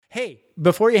Hey,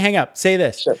 before you hang up, say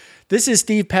this. Sure. This is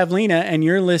Steve Pavlina, and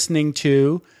you're listening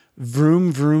to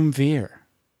Vroom Vroom Veer.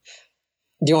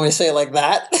 Do you want me to say it like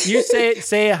that? You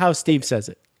say it how Steve says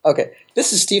it. Okay.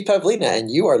 This is Steve Pavlina, and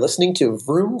you are listening to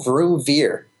Vroom Vroom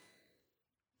Veer.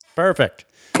 Perfect.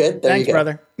 Good. There Thanks, you go.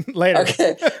 brother. Later.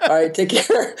 Okay. All right. Take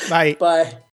care. Bye.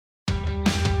 Bye.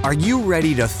 Are you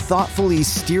ready to thoughtfully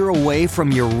steer away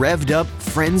from your revved up,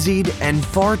 frenzied, and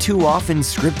far too often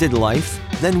scripted life?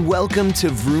 Then welcome to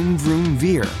Vroom Vroom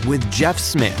Veer with Jeff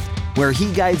Smith, where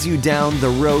he guides you down the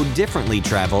road differently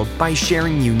traveled by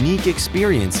sharing unique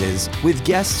experiences with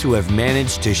guests who have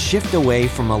managed to shift away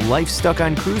from a life stuck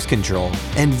on cruise control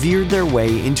and veered their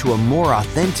way into a more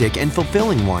authentic and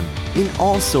fulfilling one in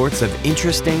all sorts of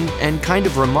interesting and kind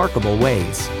of remarkable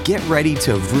ways. Get ready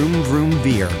to Vroom Vroom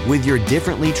Veer with your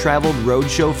differently traveled road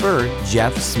chauffeur,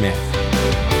 Jeff Smith.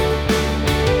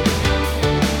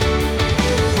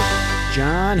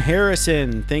 John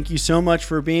Harrison, thank you so much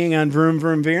for being on Vroom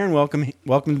Vroom Veer, and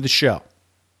welcome to the show.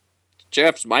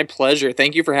 Jeff, it's my pleasure.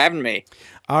 Thank you for having me.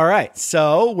 All right,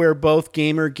 so we're both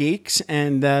gamer geeks,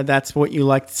 and that's what you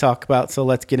like to talk about, so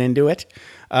let's get into it.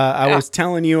 I was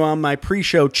telling you on my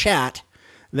pre-show chat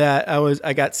that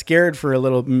I got scared for a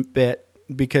little bit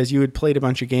because you had played a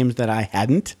bunch of games that I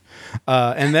hadn't,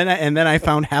 and then I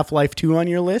found Half-Life 2 on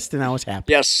your list, and I was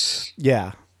happy. Yes.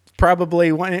 Yeah.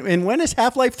 Probably when is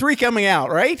Half-Life 3 coming out,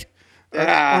 right?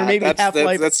 Or maybe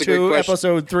Half-Life 2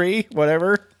 episode 3,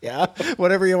 whatever. Yeah,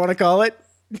 whatever you want to call it.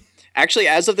 Actually,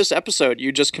 as of this episode,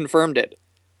 you just confirmed it.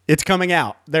 It's coming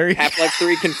out. Half-Life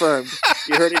 3 confirmed.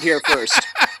 You heard it here first.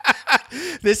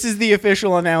 This is the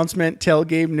official announcement. Tell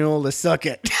Gabe Newell to suck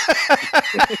it.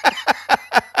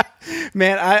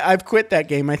 Man, I've quit that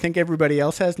game. I think everybody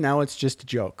else has. Now it's just a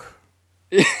joke.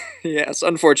 Yes,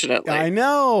 unfortunately. I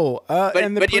know.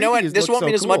 But you know what? This won't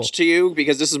mean as much to you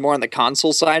because this is more on the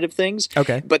console side of things.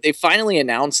 Okay. But they finally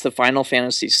announced the Final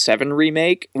Fantasy VII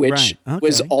remake, which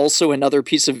was also another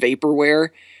piece of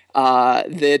vaporware.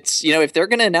 That's, if they're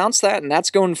going to announce that and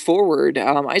that's going forward,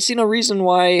 I see no reason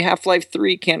why Half-Life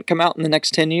 3 can't come out in the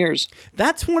next 10 years.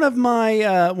 That's one of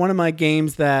my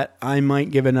games that I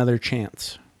might give another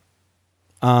chance.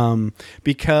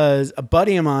 Because a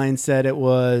buddy of mine said it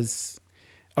was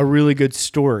a really good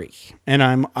story, and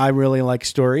I really like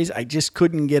stories. I just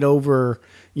couldn't get over,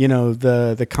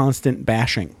 the constant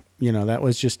bashing. That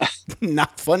was just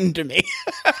not fun to me.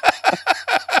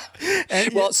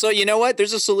 Well, so you know what?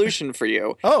 There's a solution for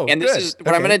you. Oh, and this good. is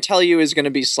what I'm going to tell you is going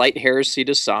to be slight heresy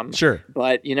to some. Sure.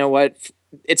 But you know what?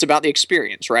 It's about the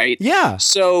experience, right? Yeah.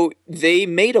 So they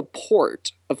made a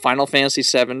port of Final Fantasy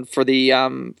VII for the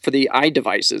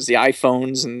iDevices, the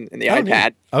iPhones and the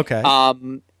iPad. Neat.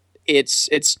 Okay.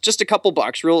 It's just a couple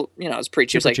bucks. It's pretty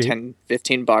cheap. It's like $10,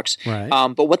 $15.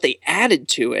 Right. But what they added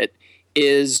to it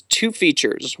is two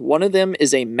features. One of them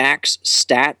is a max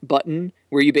stat button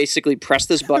where you basically press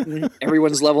this button.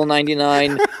 Everyone's level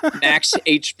 99, max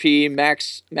HP,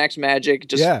 max magic,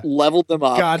 just level them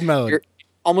up. God mode. You're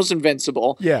almost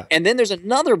invincible. Yeah. And then there's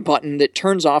another button that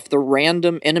turns off the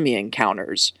random enemy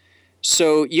encounters.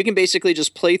 So you can basically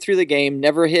just play through the game,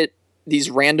 never hit these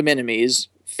random enemies,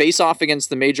 face off against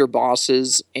the major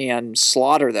bosses and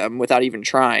slaughter them without even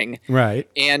trying. Right.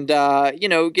 And,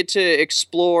 get to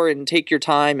explore and take your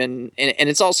time. And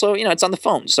it's also, it's on the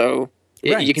phone. So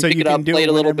you can pick it up, play it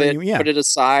a little bit, put it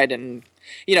aside. And,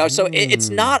 so it's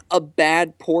not a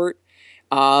bad port.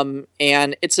 And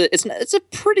it's a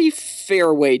pretty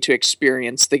fair way to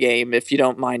experience the game if you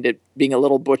don't mind it being a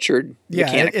little butchered.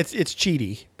 Yeah, it's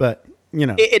cheaty, but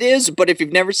it is. But if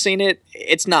you've never seen it,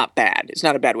 it's not bad. It's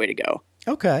not a bad way to go.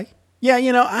 Okay. Yeah,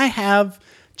 I have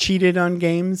cheated on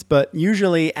games, but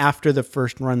usually after the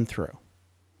first run through.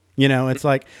 It's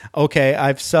like, okay,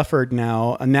 I've suffered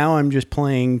now, and now I'm just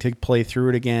playing to play through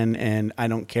it again, and I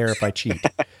don't care if I cheat.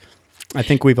 I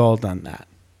think we've all done that.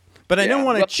 But I don't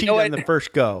want to cheat on the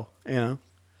first go,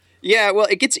 Yeah, well,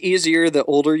 it gets easier the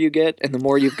older you get and the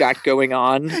more you've got going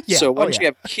on. Yeah. So once you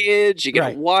have kids, you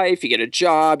get a wife, you get a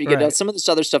job, you get some of this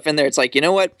other stuff in there. It's like, you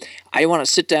know what? I want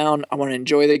to sit down. I want to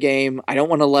enjoy the game. I don't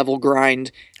want to level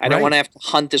grind. I don't want to have to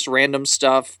hunt this random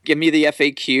stuff. Give me the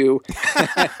FAQ.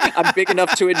 I'm big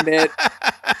enough to admit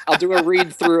I'll do a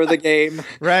read through of the game.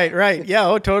 Right. Yeah,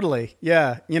 oh, totally.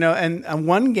 Yeah. And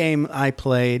one game I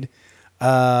played,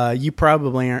 you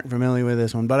probably aren't familiar with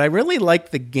this one, but I really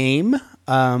liked the game.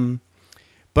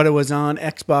 But it was on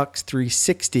Xbox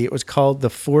 360. It was called The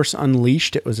Force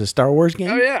Unleashed. It was a Star Wars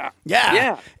game. Oh, yeah.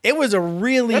 Yeah. It was a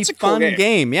really fun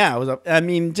game. Yeah. It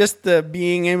was just the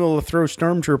being able to throw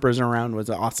stormtroopers around was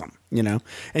awesome, and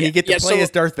you get to play as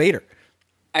Darth Vader.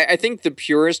 I think the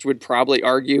purist would probably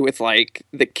argue with like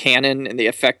the canon and the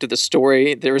effect of the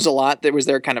story. There was a lot that was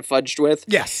there kind of fudged with.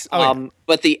 Yes.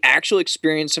 But the actual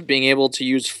experience of being able to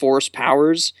use force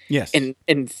powers, yes,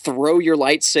 and throw your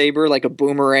lightsaber like a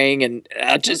boomerang, and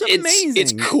just amazing.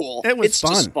 It's cool. It was it's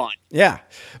fun. Just fun. Yeah,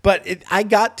 but I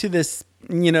got to this,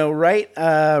 right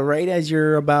as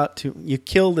you're about to, you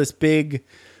kill this big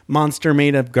monster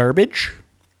made of garbage,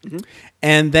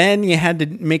 and then you had to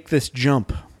make this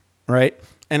jump, right?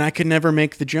 And I could never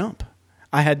make the jump.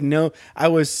 I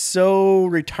was so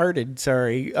retarded.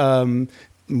 Sorry.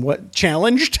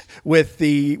 Challenged with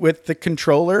the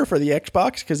controller for the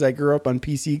Xbox because I grew up on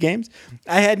PC games.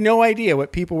 I had no idea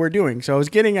what people were doing. So I was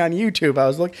getting on YouTube. I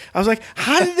was like,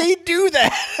 how did they do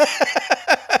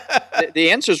that?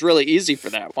 The answer is really easy for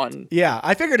that one. Yeah,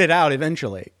 I figured it out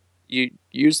eventually. You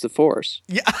use the Force.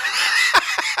 Yeah.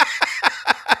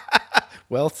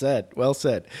 Well said. Well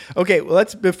said. Okay, well,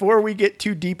 before we get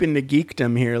too deep into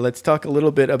geekdom here, let's talk a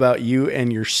little bit about you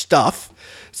and your stuff.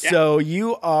 Yeah. So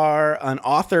you are an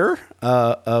author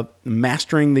of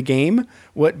Mastering the Game,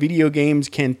 What Video Games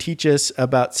Can Teach Us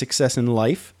About Success in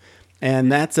Life.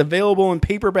 And that's available in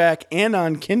paperback and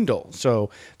on Kindle. So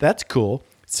that's cool.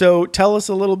 So tell us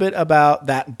a little bit about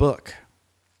that book.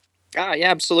 Yeah,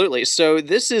 absolutely. So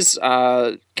this is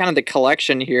kind of the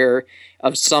collection here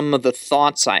of some of the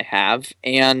thoughts I have,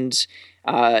 and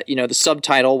the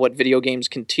subtitle, What Video Games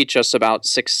Can Teach Us About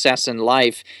Success in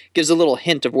Life, gives a little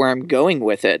hint of where I'm going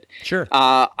with it. Sure.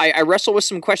 I wrestle with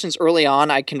some questions early on.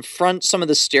 I confront some of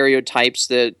the stereotypes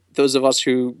that those of us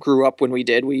who grew up when we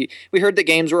did. We heard that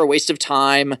games were a waste of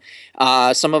time.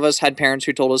 Some of us had parents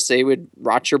who told us they would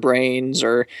rot your brains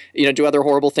or do other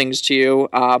horrible things to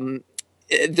you.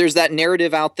 There's that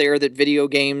narrative out there that video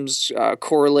games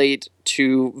correlate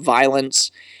to violence,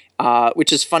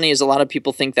 which is funny, as a lot of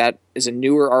people think that is a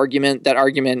newer argument. That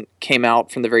argument came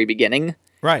out from the very beginning.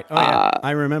 Right. Oh, yeah.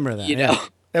 I remember that.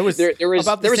 That was there was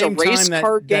about the there was same a race time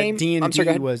card that game.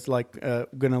 D&D was like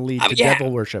going to lead to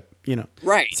devil worship.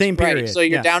 Right. Same period. Right. So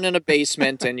you're down in a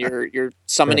basement and you're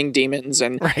summoning demons,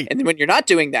 and then when you're not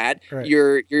doing that,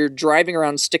 you're driving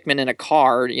around stickmen in a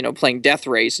car, playing Death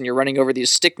Race, and you're running over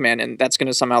these stickmen, and that's going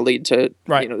to somehow lead to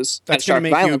this that's going to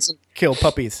make violence. You kill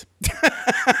puppies.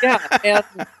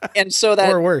 and so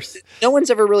that, or worse. No one's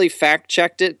ever really fact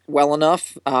checked it well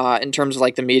enough in terms of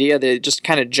like the media. They just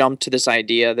kind of jumped to this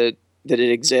idea that it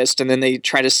exists, and then they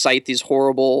try to cite these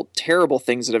horrible, terrible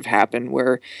things that have happened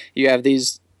where you have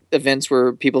these events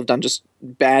where people have done just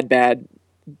bad,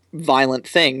 violent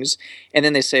things, and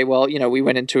then they say, well, we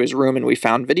went into his room and we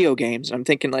found video games. And I'm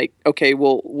thinking like, okay,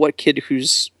 well, what kid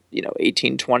who's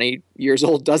 18, 20 years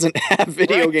old doesn't have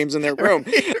video games in their room?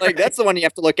 Like, that's the one you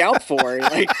have to look out for.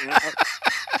 Like,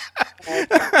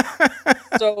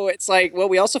 so it's like, well,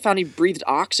 we also found he breathed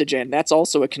oxygen. That's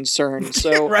also a concern.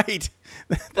 So right.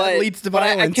 That leads to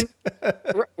violence.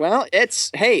 Well,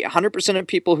 it's 100% of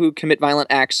people who commit violent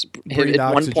acts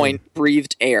at one point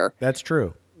breathed air. That's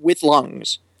true. With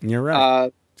lungs. You're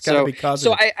right. It's got to be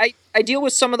causative. So I deal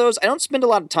with some of those. I don't spend a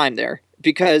lot of time there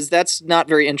because that's not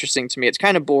very interesting to me. It's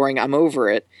kind of boring. I'm over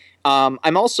it.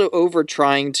 I'm also over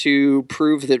trying to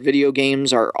prove that video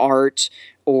games are art,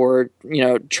 or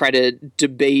try to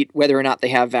debate whether or not they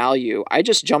have value. I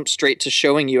just jump straight to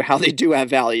showing you how they do have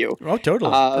value. Oh,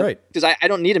 totally. Right. Because I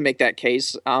don't need to make that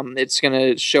case. It's going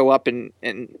to show up, and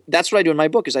that's what I do in my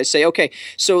book is I say, okay,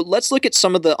 so let's look at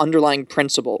some of the underlying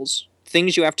principles,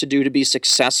 things you have to do to be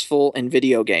successful in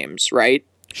video games, right?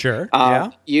 Sure.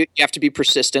 You have to be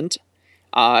persistent.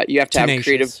 You have to have a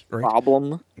creative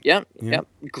problem. Yeah.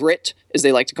 Grit, as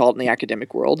they like to call it in the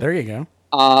academic world. There you go.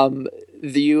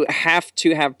 You have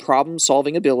to have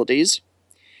problem-solving abilities.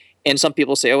 And some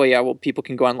people say, oh, yeah, well, people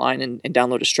can go online and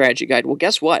download a strategy guide. Well,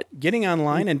 guess what? Getting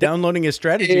online and downloading a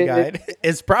strategy guide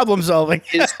is problem-solving.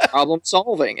 It's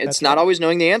problem-solving. It's not always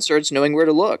knowing the answer. It's knowing where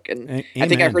to look. And I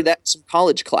think I heard that in some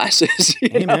college classes.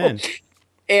 Amen.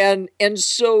 And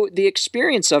so the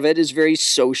experience of it is very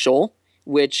social,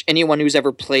 which anyone who's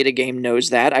ever played a game knows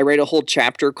that. I write a whole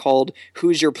chapter called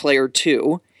Who's Your Player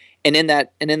 2? And in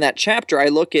that chapter, I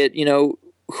look at,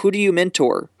 who do you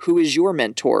mentor? Who is your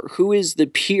mentor? Who is the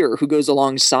peer who goes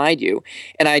alongside you?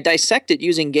 And I dissect it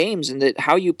using games, and that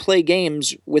how you play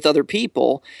games with other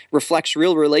people reflects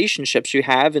real relationships you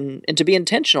have, and to be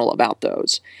intentional about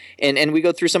those. And we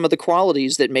go through some of the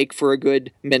qualities that make for a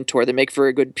good mentor, that make for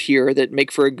a good peer, that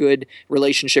make for a good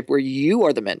relationship where you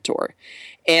are the mentor.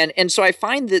 And so I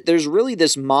find that there's really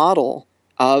this model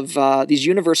of these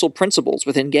universal principles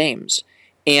within games.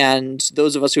 And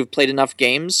those of us who've played enough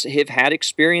games have had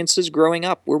experiences growing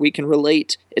up where we can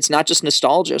relate. It's not just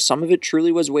nostalgia. Some of it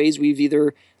truly was ways we've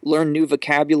either learned new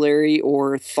vocabulary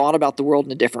or thought about the world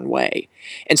in a different way.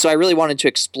 And so I really wanted to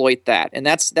exploit that. And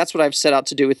that's what I've set out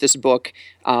to do with this book.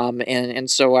 And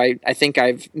so I think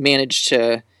I've managed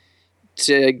to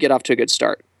get off to a good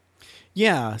start.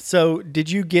 Yeah. So did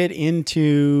you get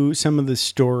into some of the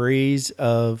stories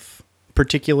of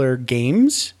particular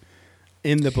games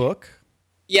in the book?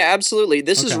 Yeah, absolutely.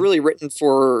 This is really written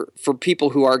for people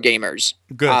who are gamers.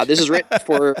 Good. This is written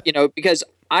for, because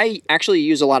I actually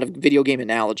use a lot of video game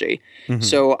analogy. Mm-hmm.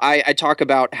 So I talk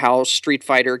about how Street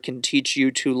Fighter can teach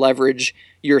you to leverage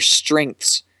your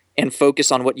strengths and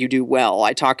focus on what you do well.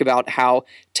 I talk about how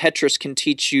Tetris can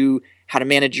teach you how to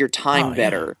manage your time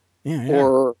better. Yeah.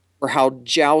 Or how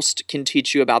Joust can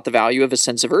teach you about the value of a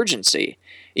sense of urgency.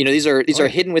 These are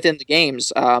hidden within the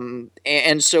games.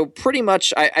 And so pretty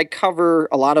much I cover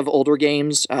a lot of older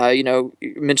games. You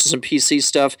mentioned some PC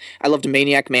stuff. I loved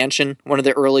Maniac Mansion, one of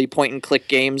the early point and click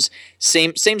games.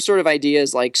 Same sort of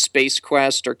ideas like Space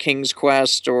Quest or King's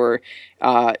Quest or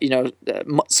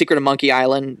Secret of Monkey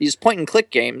Island. These point and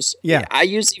click games. Yeah. I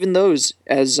use even those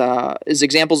as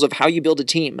examples of how you build a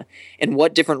team and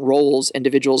what different roles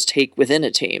individuals take within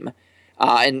a team.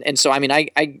 And so, I mean,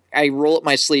 I roll up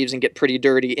my sleeves and get pretty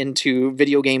dirty into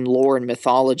video game lore and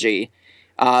mythology.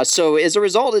 So as a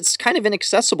result, it's kind of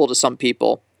inaccessible to some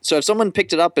people. So if someone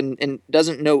picked it up and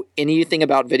doesn't know anything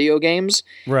about video games,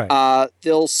 right.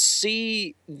 They'll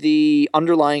see the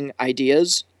underlying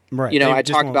ideas. Right. I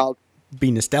talk about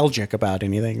be nostalgic about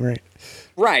anything, right?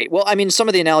 Right. Well, I mean, some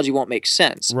of the analogy won't make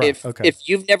sense. Right. If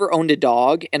you've never owned a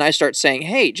dog and I start saying,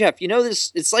 hey, Jeff,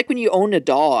 this, it's like when you own a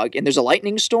dog and there's a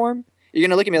lightning storm. You're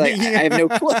gonna look at me like I have no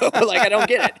clue. Like I don't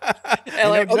get it. And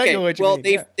like, exactly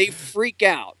okay, they freak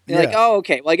out. They're like, oh,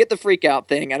 okay. Well, I get the freak out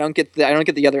thing. I don't get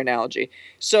the other analogy.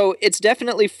 So it's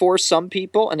definitely for some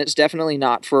people, and it's definitely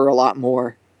not for a lot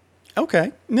more.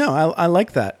 Okay. No, I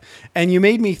like that. And you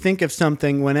made me think of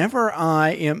something. Whenever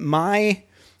my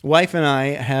wife and I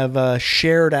have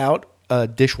shared out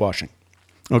dishwashing.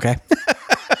 Okay.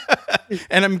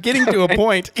 And I'm getting to a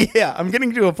point. Yeah, I'm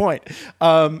getting to a point.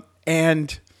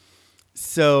 And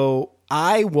so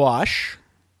I wash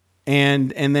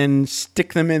and then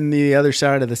stick them in the other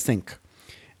side of the sink.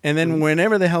 And then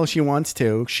whenever the hell she wants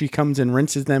to, she comes and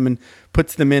rinses them and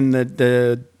puts them in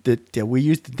we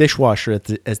use the dishwasher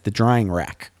as the drying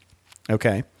rack.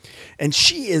 Okay. And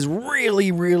she is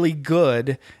really, really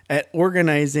good at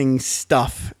organizing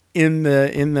stuff in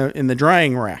the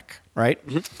drying rack. Right.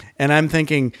 Mm-hmm. And I'm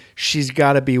thinking she's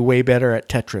got to be way better at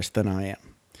Tetris than I am.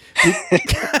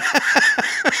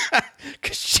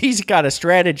 Because she's got a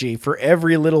strategy for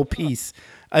every little piece,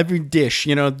 every dish.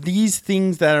 These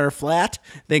things that are flat,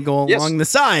 they go along the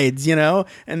sides,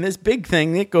 and this big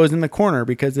thing, it goes in the corner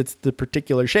because it's the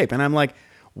particular shape. And I'm like,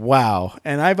 wow.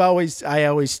 And I always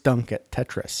stunk at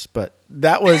Tetris, but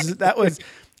that was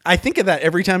I think of that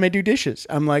every time I do dishes.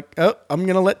 I'm like, oh, I'm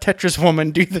going to let Tetris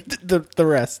woman do the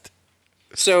rest.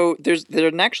 So there's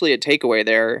actually a takeaway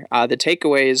there. The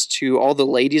takeaway is to all the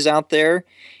ladies out there.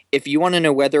 If you want to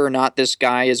know whether or not this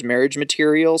guy is marriage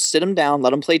material, sit him down,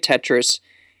 let him play Tetris.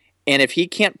 And if he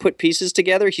can't put pieces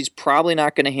together, he's probably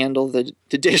not going to handle the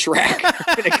dish rack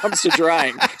when it comes to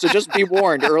drying. So just be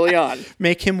warned early on.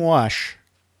 Make him wash.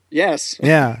 Yes.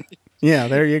 Yeah. Yeah.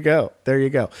 There you go.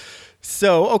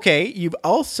 So, okay, you've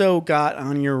also got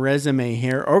on your resume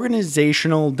here,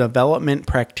 organizational development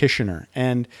practitioner.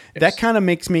 And that kind of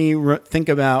makes me think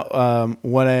about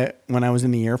when I was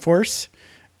in the Air Force,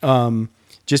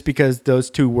 just because those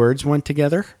two words went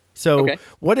together. So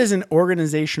what is an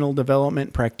organizational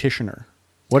development practitioner?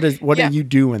 What do you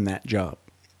do in that job?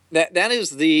 That is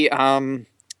the,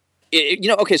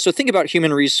 okay, so think about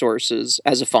human resources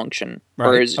as a right. function.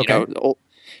 Or as,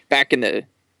 back in the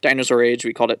dinosaur age,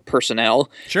 we called it personnel.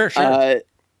 Sure.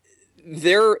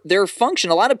 Their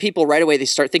function, a lot of people right away, they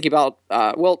start thinking about,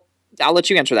 well, I'll let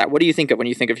you answer that. What do you think of when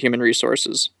you think of human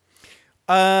resources?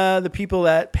 The people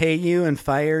that pay you and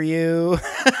fire you.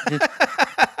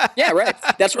 Yeah, right.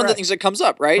 That's one of the things that comes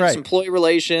up, right? It's employee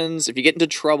relations. If you get into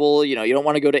trouble, you don't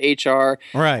want to go to HR.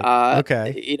 Right.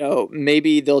 Okay.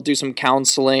 Maybe they'll do some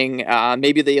counseling.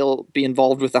 Maybe they'll be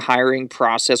involved with the hiring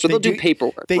process, or they'll do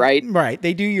paperwork, right? Right.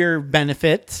 They do your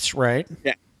benefits, right?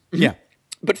 Yeah. Yeah.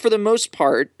 But for the most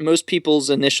part, most people's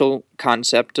initial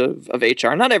concept of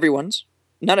HR, not everyone's,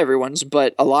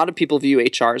 but a lot of people view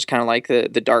HR as kind of like the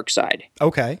dark side.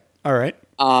 Okay. All right.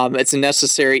 It's a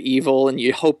necessary evil, and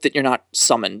you hope that you're not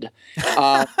summoned.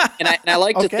 And I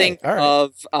like to think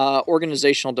of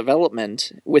organizational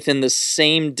development within the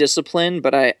same discipline,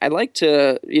 but I like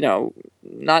to,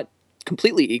 not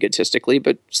completely egotistically,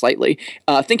 but slightly,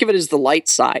 think of it as the light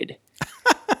side.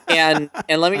 And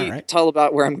let me tell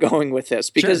about where I'm going with this,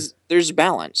 because there's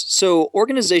balance. So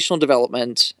organizational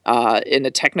development, in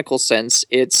a technical sense,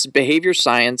 it's behavior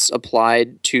science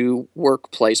applied to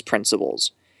workplace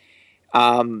principles.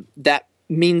 That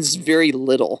means very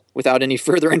little without any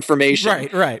further information.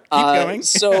 Right. Keep going.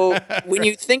 So when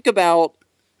you think about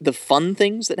the fun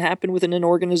things that happen within an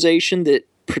organization that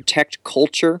protect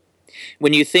culture,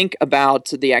 when you think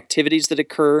about the activities that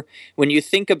occur, when you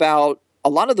think about a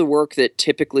lot of the work that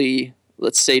typically,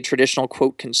 let's say, traditional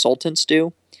quote consultants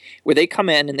do, where they come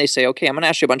in and they say, okay, I'm going to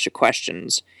ask you a bunch of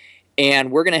questions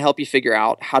and we're going to help you figure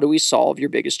out how do we solve your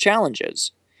biggest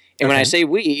challenges. And when I say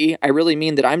we, I really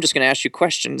mean that I'm just going to ask you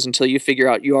questions until you figure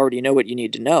out you already know what you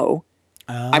need to know.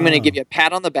 I'm going to give you a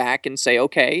pat on the back and say,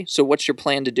 okay, so what's your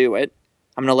plan to do it?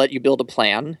 I'm going to let you build a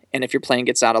plan. And if your plan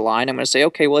gets out of line, I'm going to say,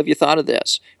 okay, well, have you thought of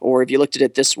this? Or have you looked at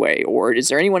it this way? Or is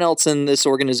there anyone else in this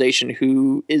organization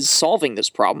who is solving this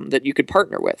problem that you could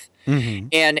partner with?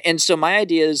 Mm-hmm. And so my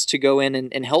idea is to go in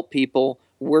and help people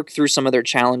work through some of their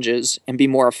challenges and be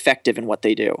more effective in what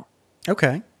they do.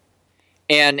 Okay.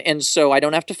 And so I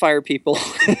don't have to fire people.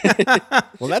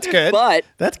 Well, that's good. But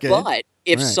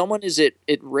if someone is at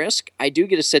risk, I do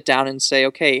get to sit down and say,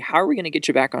 okay, how are we going to get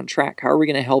you back on track? How are we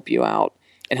going to help you out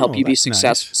and help you be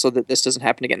successful so that this doesn't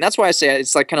happen again? That's why I say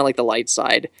it's like kind of like the light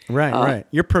side. Right.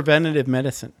 You're preventative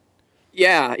medicine.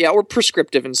 Yeah, or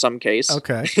prescriptive in some case.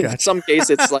 Okay, gotcha. In some case,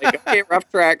 it's like, okay, rough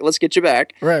track, let's get you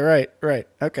back. Right.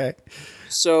 Okay.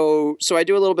 So I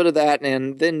do a little bit of that,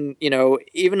 and then,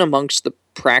 even amongst the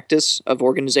practice of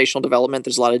organizational development,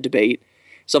 there's a lot of debate.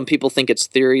 Some people think it's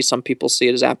theory, some people see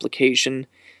it as application,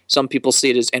 some people see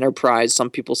it as enterprise, some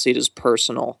people see it as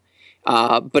personal.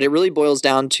 But it really boils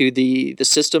down to the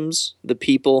systems, the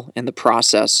people, and the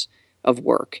process of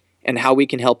work, and how we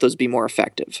can help those be more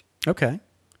effective. Okay.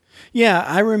 Yeah,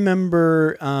 I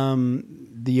remember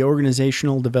the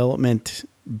organizational development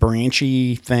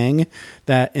branchy thing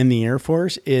that in the Air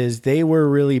Force is they were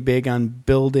really big on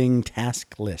building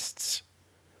task lists.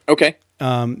 Okay.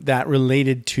 That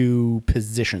related to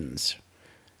positions,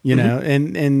 know,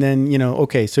 and then,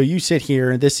 okay, so you sit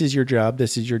here, this is your job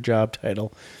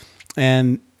title.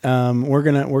 And we're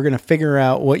gonna figure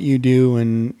out what you do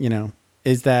and,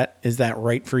 is that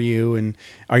right for you? And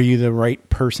are you the right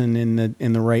person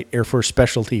in the right Air Force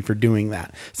specialty for doing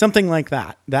that? Something like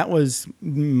that. That was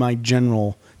my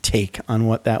general take on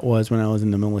what that was when I was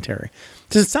in the military.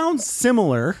 So it sounds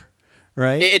similar,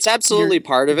 right? It's absolutely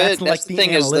part of it. That's like the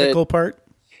thing analytical part.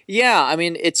 Yeah, I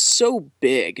mean, it's so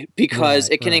big because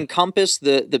it can encompass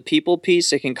the people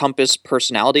piece. It can encompass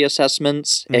personality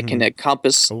assessments. Mm-hmm. It can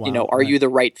encompass, are you the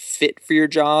right fit for your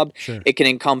job? Sure. It can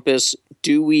encompass,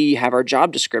 do we have our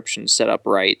job description set up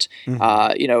right?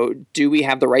 Mm-hmm. Do we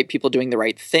have the right people doing the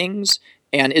right things?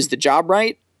 And is the job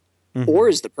right? Mm-hmm. Or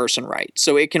is the person right?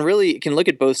 So it can look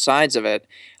at both sides of it.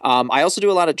 I also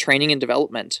do a lot of training and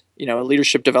development,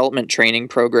 leadership development training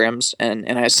programs,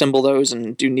 and I assemble those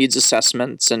and do needs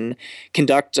assessments and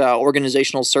conduct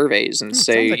organizational surveys and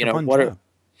say,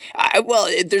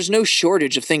 there's no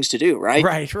shortage of things to do,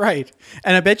 right? Right.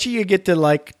 And I bet you get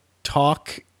to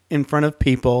talk in front of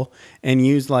people and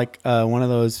use one of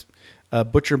those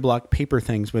butcher block paper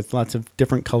things with lots of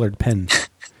different colored pens.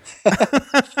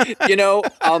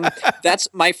 That's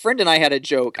my friend and I had a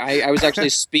joke. I was actually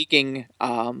speaking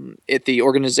at the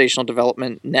Organizational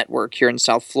Development Network here in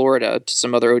South Florida to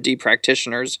some other OD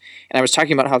practitioners, and I was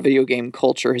talking about how video game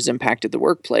culture has impacted the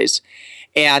workplace.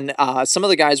 And some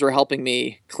of the guys were helping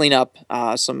me clean up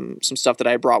some stuff that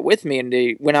I brought with me, and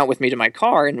they went out with me to my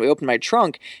car, and we opened my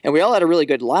trunk, and we all had a really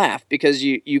good laugh because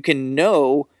you can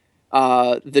know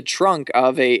the trunk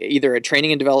of either a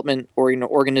training and development or an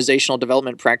organizational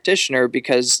development practitioner,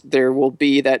 because there will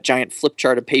be that giant flip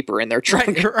chart of paper in their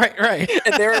trunk. Right.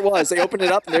 And there it was. They opened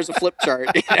it up and there's a flip chart,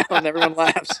 and everyone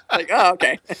laughs. Like, oh,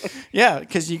 okay. Yeah,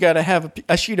 because you got to have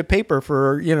a sheet of paper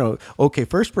for, okay,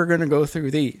 first we're going to go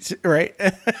through these, right?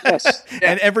 Yes.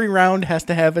 Yeah. And every round has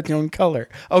to have its own color.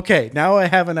 Okay, now I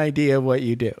have an idea of what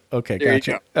you do. Okay, there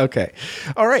gotcha. You go. Okay.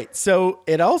 All right. So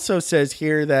it also says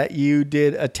here that you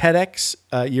did a TEDx.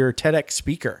 You're a TEDx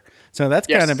speaker. So that's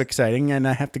kind of exciting, and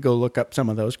I have to go look up some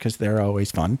of those because they're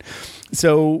always fun.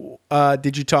 So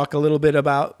did you talk a little bit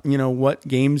about, what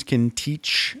games can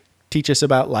teach us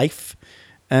about life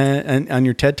and on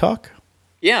your TED Talk?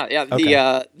 Yeah.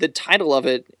 Okay. The title of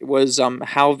it was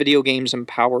How Video Games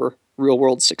Empower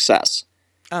Real-World Success.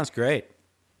 Oh, that's great.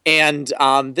 And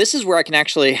this is where I can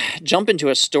actually jump into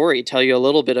a story, tell you a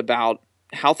little bit about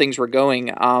how things were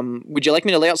going. Would you like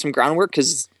me to lay out some groundwork?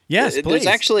 Because Yes, please. There's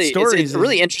actually it's a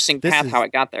really interesting path how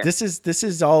it got there. This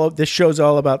show's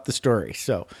all about the story.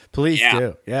 So please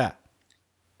do. Yeah.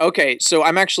 Okay, so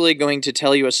I'm actually going to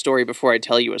tell you a story before I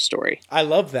tell you a story. I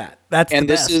love that. That's the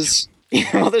best.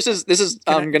 This is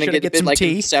I'm going to get a bit like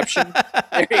tea? Inception.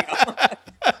 There you go.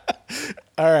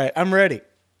 All right, I'm ready.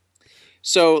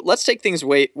 So let's take things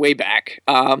way back.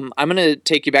 I'm going to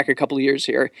take you back a couple of years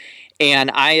here,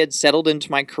 and I had settled into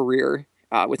my career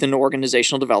within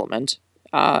organizational development.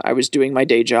 I was doing my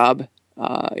day job,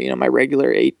 my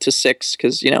regular 8 to 6,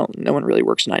 because no one really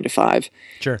works 9 to 5.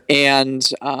 Sure. And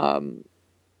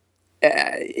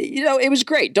it was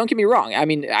great. Don't get me wrong. I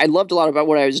mean, I loved a lot about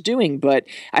what I was doing, but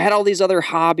I had all these other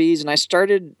hobbies, and I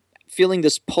started feeling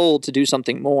this pull to do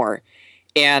something more.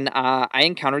 And I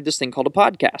encountered this thing called a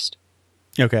podcast.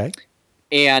 Okay.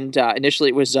 And initially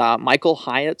it was Michael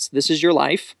Hyatt's This Is Your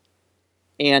Life.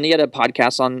 And he had a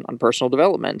podcast on personal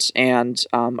development. And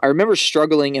I remember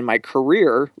struggling in my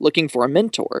career looking for a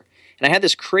mentor. And I had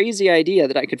this crazy idea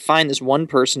that I could find this one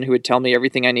person who would tell me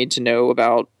everything I need to know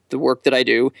about the work that I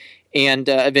do. And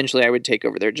eventually I would take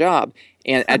over their job.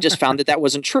 And I just found that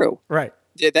wasn't true. Right.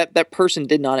 That person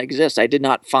did not exist. I did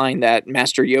not find that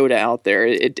Master Yoda out there.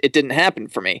 It didn't happen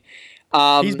for me.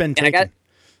 He's been taken.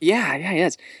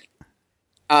 Yes.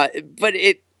 But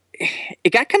it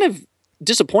got kind of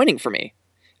disappointing for me.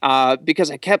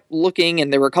 Because I kept looking,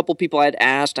 and there were a couple people I'd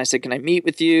asked. And I said, "Can I meet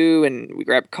with you?" And we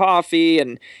grabbed coffee,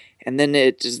 and then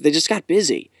they just got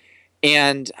busy,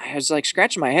 and I was like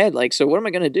scratching my head, like, so what am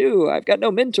I going to do? I've got no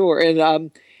mentor,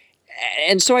 and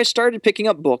so I started picking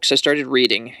up books. I started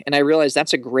reading, and I realized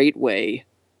that's a great way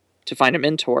to find a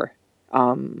mentor.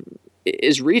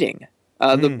 Is reading.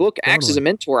 The book acts as a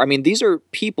mentor. I mean, these are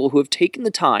people who have taken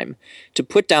the time to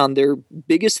put down their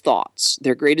biggest thoughts,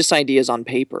 their greatest ideas on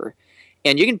paper.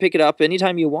 And you can pick it up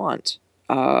anytime you want,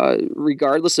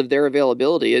 regardless of their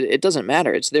availability. It doesn't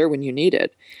matter. It's there when you need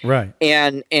it. Right.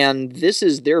 And this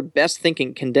is their best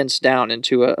thinking condensed down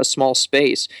into a small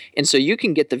space. And so you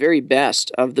can get the very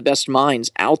best of the best minds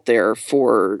out there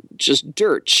for just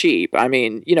dirt cheap. I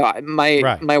mean,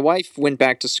 my wife went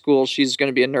back to school. She's going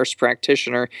to be a nurse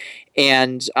practitioner.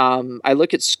 And I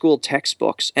look at school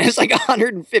textbooks, and it's like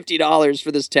 $150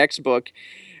 for this textbook.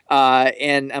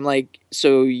 And I'm like,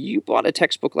 so you bought a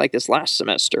textbook like this last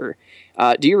semester.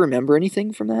 Do you remember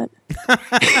anything from that?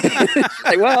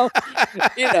 Like, well,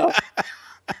 no.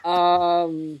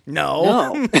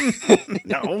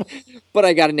 No. But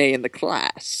I got an A in the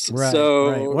class. Right, so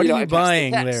right. What are you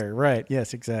buying there? Right.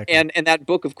 Yes, exactly. And that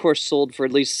book, of course, sold for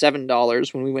at least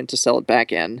 $7 when we went to sell it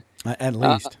back in. At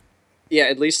least. Yeah,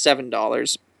 at least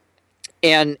 $7.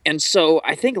 And so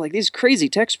I think like these crazy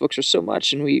textbooks are so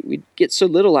much, and we get so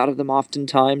little out of them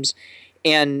oftentimes.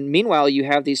 And meanwhile, you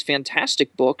have these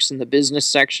fantastic books in the business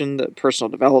section, the personal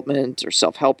development or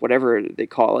self-help, whatever they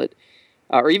call it,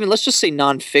 or even let's just say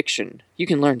nonfiction. You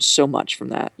can learn so much from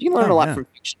that. You can learn a lot from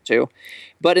fiction too.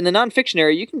 But in the nonfiction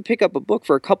area, you can pick up a book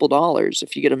for a couple dollars.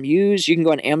 If you get them used, you can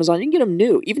go on Amazon. You can get them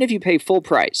new, even if you pay full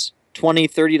price, $20,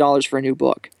 $30 for a new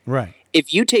book. Right.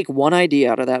 If you take one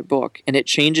idea out of that book and it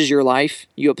changes your life,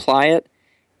 you apply it.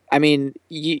 I mean,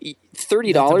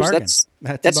 $30.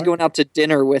 That's going out to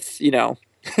dinner with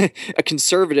a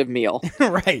conservative meal.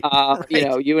 Right.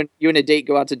 Right. You and a date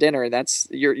go out to dinner, and that's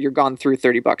you're gone through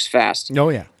 $30 fast. Oh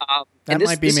yeah. That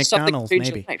might be McDonald's,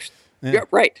 maybe. Yeah,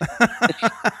 right.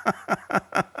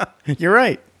 You're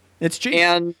right. It's cheap.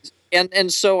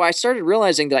 And so I started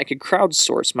realizing that I could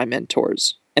crowdsource my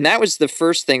mentors. And that was the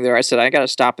first thing there. I said, I got to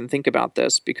stop and think about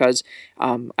this, because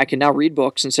I can now read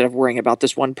books instead of worrying about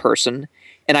this one person.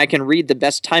 And I can read the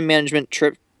best time management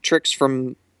tricks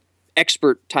from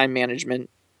expert time management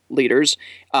leaders.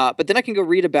 But then I can go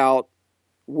read about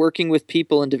working with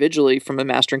people individually from a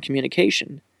master in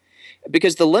communication.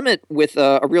 Because the limit with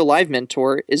a real live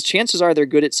mentor is chances are they're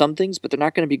good at some things, but they're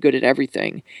not going to be good at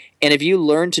everything. And if you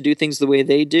learn to do things the way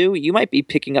they do, you might be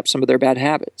picking up some of their bad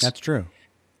habits. That's true.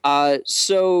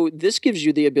 So this gives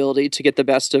you the ability to get the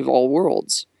best of all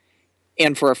worlds,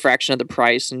 and for a fraction of the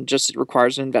price, and just it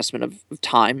requires an investment of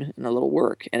time and a little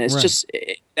work. And it's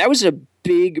that was a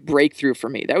big breakthrough for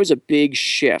me. That was a big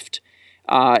shift.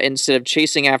 Instead of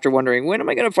chasing after wondering, when am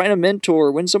I going to find a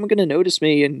mentor? When's someone going to notice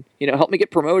me and, help me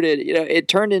get promoted? It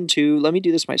turned into, let me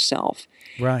do this myself.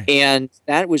 Right. And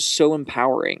that was so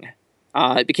empowering.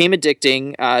 It became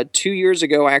addicting. 2 years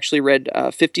ago, I actually read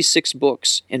 56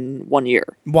 books in 1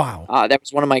 year. Wow. That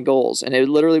was one of my goals. And it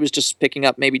literally was just picking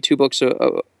up maybe 2 books.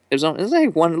 It was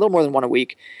like a little more than one a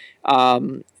week.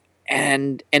 And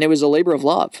it was a labor of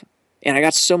love. And I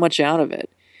got so much out of it.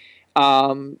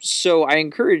 So I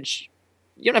encourage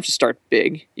don't have to start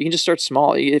big. You can just start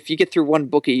small. If you get through one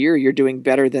book a year, you're doing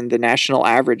better than the national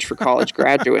average for college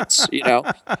graduates.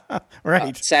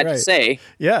 Right? Sad to say.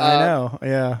 Yeah, I know.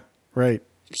 Yeah, right.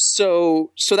 So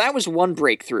that was one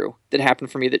breakthrough that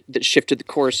happened for me that shifted the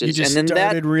courses. You just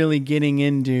started really getting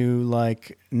into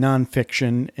like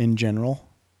nonfiction in general.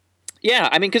 Yeah,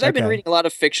 I mean, because I've been reading a lot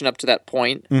of fiction up to that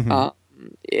point, and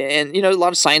a lot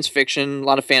of science fiction, a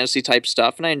lot of fantasy type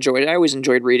stuff, and I enjoyed it. I always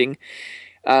enjoyed reading,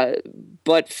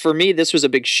 but for me, this was a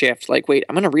big shift. Like, wait,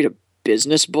 I'm going to read a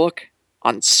business book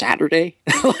on Saturday?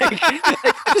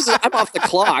 I'm off the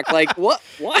clock. Like, what?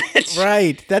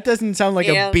 Right. That doesn't sound like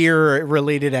a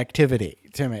beer-related activity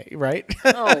to me, right?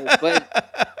 No,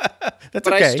 but that's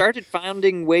okay. I started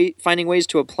finding ways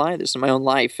to apply this in my own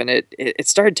life, and it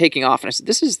started taking off. And I said,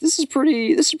 this is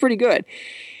pretty good.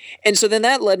 And so then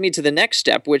that led me to the next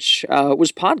step, which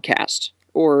was podcast.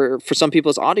 Or for some people,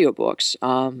 it's audiobooks.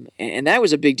 And that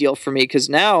was a big deal for me because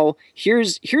now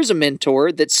here's a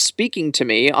mentor that's speaking to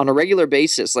me on a regular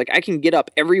basis. Like I can get up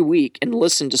every week and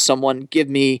listen to someone give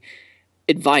me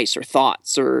advice or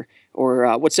thoughts or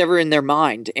what's ever in their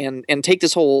mind and take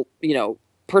this whole,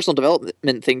 personal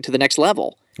development thing to the next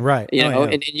level. Right.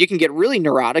 And you can get really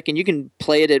neurotic and you can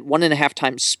play it at 1.5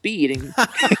 times speed and,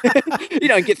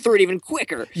 and get through it even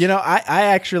quicker. I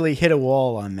actually hit a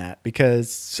wall on that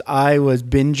because I was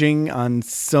binging on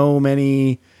so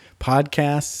many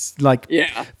podcasts,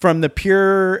 from the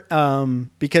pure,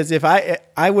 because if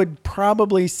I would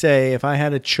probably say if I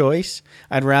had a choice,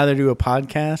 I'd rather do a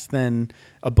podcast than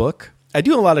a book. I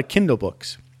do a lot of Kindle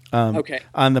books.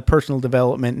 On the personal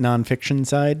development nonfiction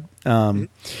side.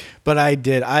 But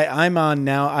I'm on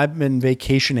now. I've been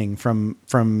vacationing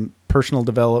from personal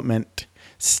development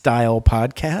style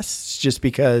podcasts just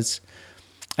because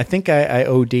I think I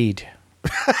OD'd.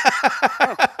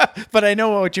 But I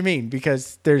know what you mean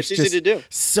because there's just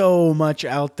so much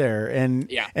out there. And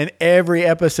every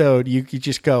episode you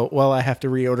just go, well, I have to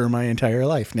reorder my entire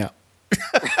life now.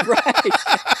 Right.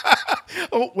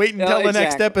 Oh, wait until the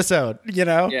next episode,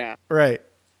 Yeah. Right.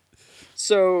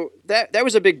 So that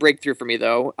was a big breakthrough for me,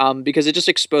 though, because it just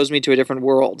exposed me to a different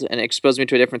world and exposed me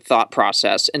to a different thought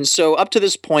process. And so up to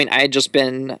this point, I had just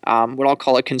been what I'll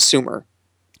call a consumer.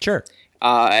 Sure.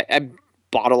 I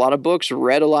bought a lot of books,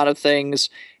 read a lot of things,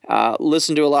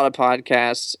 listened to a lot of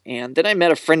podcasts, and then I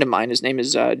met a friend of mine. His name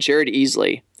is Jared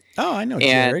Easley. Oh, I know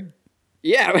Jared.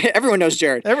 Yeah, everyone knows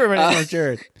Jared. Everyone knows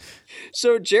Jared.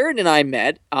 So Jared and I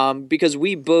met because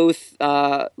we both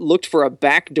looked for a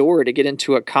back door to get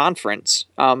into a conference.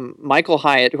 Michael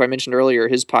Hyatt, who I mentioned earlier,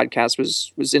 his podcast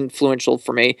was influential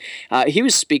for me. He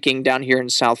was speaking down here in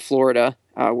South Florida,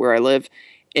 where I live,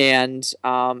 and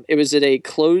it was at a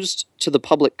closed to the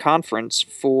public conference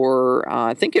for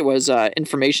I think it was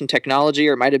information technology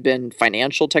or it might have been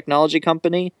financial technology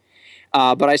company.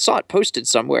 But I saw it posted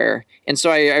somewhere. And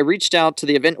so I reached out to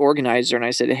the event organizer and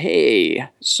I said, hey,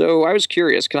 so I was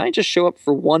curious, can I just show up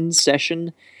for one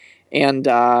session? And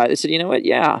they said, you know what?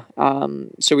 Yeah.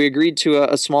 So we agreed to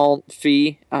a small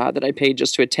fee that I paid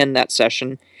just to attend that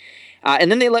session. And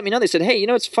then they let me know, they said, hey,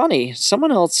 it's funny.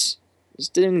 Someone else is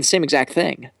doing the same exact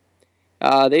thing.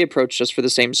 They approached us for the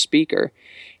same speaker.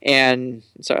 And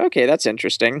so, okay, that's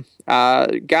interesting.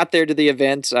 Got there to the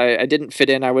event. I didn't fit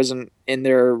in. I wasn't in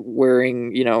there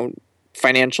wearing,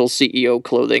 financial CEO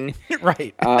clothing.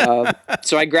 Right.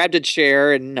 So I grabbed a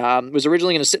chair and was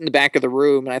originally going to sit in the back of the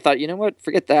room. And I thought, you know what?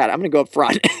 Forget that. I'm going to go up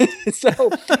front. So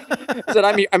I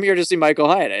said, I'm here to see Michael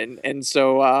Hyatt. And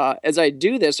so as I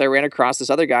do this, I ran across this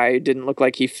other guy who didn't look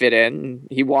like he fit in.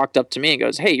 He walked up to me and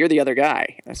goes, hey, you're the other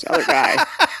guy. And I said, other guy?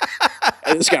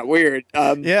 And this got weird.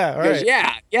 Yeah, right. Goes,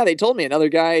 yeah. They told me another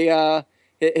guy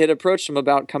had approached him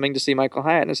about coming to see Michael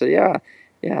Hyatt. And I said,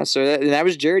 yeah. So that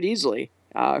was Jared Easley.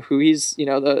 Who he's,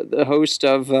 the host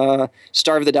of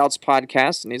Starve the Doubts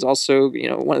podcast. And he's also,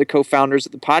 one of the co-founders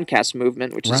of the podcast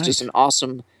movement, which is just an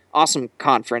awesome, awesome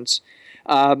conference.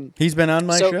 He's been on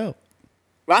my show.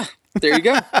 Wow. There you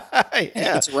go.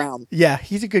 Yeah. It's around. Yeah.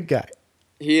 He's a good guy.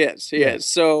 He is.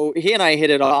 So he and I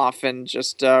hit it off and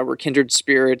just were kindred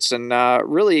spirits and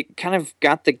really kind of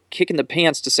got the kick in the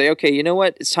pants to say, okay, you know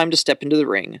what? It's time to step into the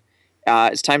ring.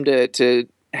 It's time to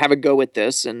have a go at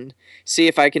this and see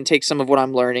if I can take some of what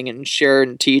I'm learning and share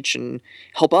and teach and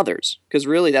help others. Because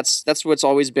really that's what's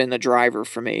always been the driver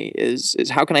for me is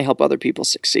how can I help other people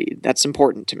succeed? That's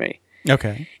important to me.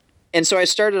 Okay. And so I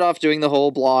started off doing the whole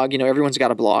blog. Everyone's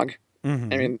got a blog.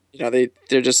 Mm-hmm. I mean,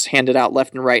 they're just handed out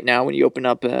left and right now when you open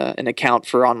up an account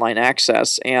for online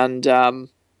access. And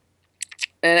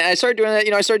I started doing that.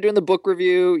 I started doing the book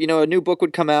review. A new book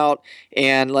would come out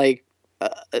and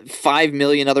 5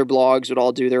 million other blogs would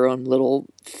all do their own little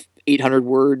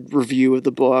 800-word review of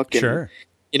the book. And, sure.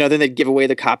 Then they'd give away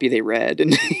the copy they read,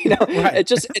 and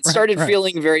right, it started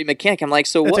feeling very mechanic. I'm like,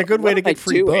 so that's what? a good way to get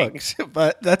free books,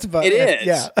 but that's about it. Is.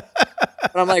 Yeah.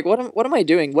 But I'm like, what am I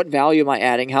doing? What value am I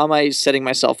adding? How am I setting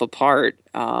myself apart?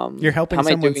 You're helping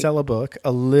someone sell a book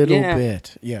a little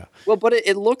bit. Yeah. Well, but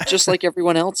it looked just like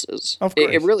everyone else's. Of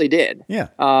course. It really did. Yeah.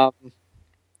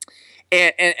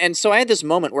 And so I had this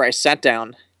moment where I sat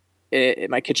down at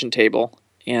my kitchen table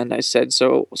and I said,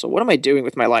 so what am I doing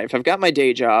with my life? I've got my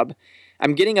day job.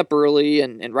 I'm getting up early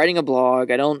and writing a blog.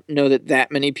 I don't know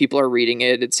that many people are reading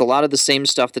it. It's a lot of the same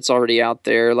stuff that's already out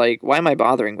there. Like, why am I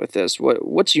bothering with this?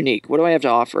 What's unique? What do I have to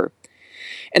offer?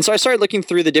 And so I started looking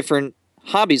through the different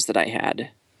hobbies that I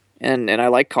had. And I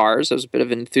like cars. I was a bit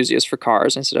of an enthusiast for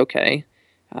cars. And I said, okay,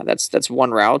 that's one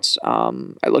route.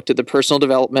 I looked at the personal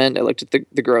development. I looked at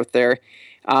the growth there.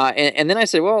 And then I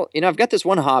said, well, I've got this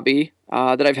one hobby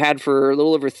that I've had for a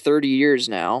little over 30 years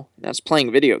now. And that's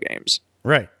playing video games.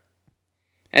 Right.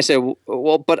 I said,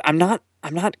 well, but I'm not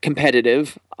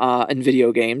competitive in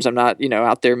video games. I'm not,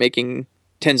 out there making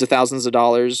tens of thousands of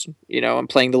dollars. I'm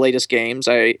playing the latest games.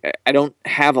 I don't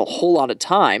have a whole lot of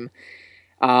time.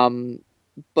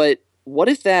 But what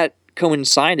if that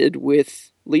coincided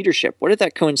with leadership? What if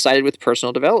that coincided with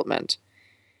personal development?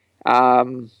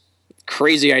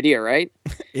 Crazy idea, right?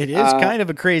 It is kind of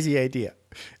a crazy idea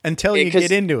until you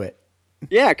get into it.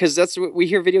 Yeah, because that's what we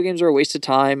hear. Video games are a waste of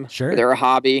time. Sure, they're a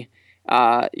hobby.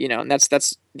 And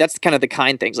that's kind of the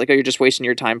kind things like, oh, you're just wasting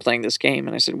your time playing this game.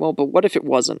 And I said, well, but what if it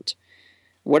wasn't?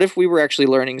 What if we were actually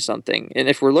learning something? And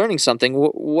if we're learning something,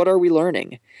 what are we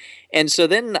learning? And so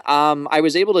then I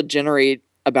was able to generate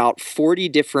about 40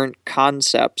 different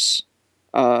concepts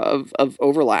of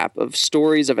overlap, of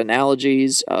stories, of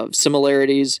analogies, of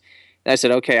similarities. And I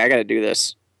said, okay, I got to do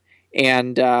this.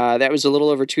 And that was a little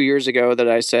over 2 years ago that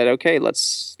I said, okay,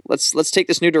 let's take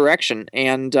this new direction.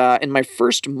 And in my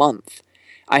first month,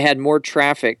 I had more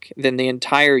traffic than the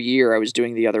entire year I was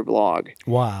doing the other blog.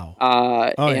 Wow.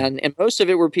 And most of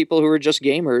it were people who were just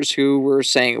gamers who were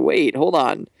saying, wait, hold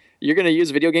on. You're going to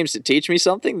use video games to teach me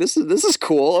something? This is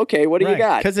cool. Okay, what do you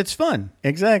got? Because it's fun.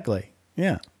 Exactly.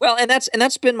 Yeah. Well, and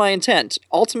that's been my intent.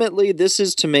 Ultimately, this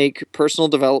is to make personal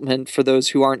development for those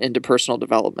who aren't into personal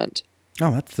development.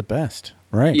 Oh, that's the best.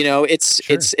 Right.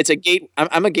 It's a gate.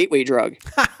 I'm a gateway drug.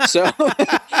 So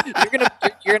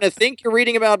you're gonna think you're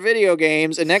reading about video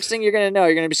games, and next thing you're gonna know,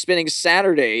 you're gonna be spending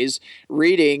Saturdays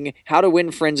reading How to Win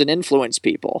Friends and Influence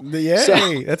People.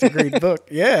 Yay! That's a great book.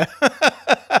 Yeah.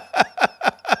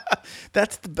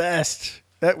 That's the best.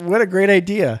 What a great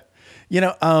idea.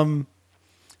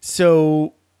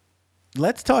 So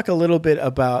let's talk a little bit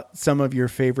about some of your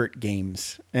favorite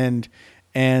games and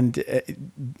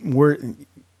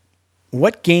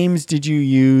what games did you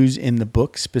use in the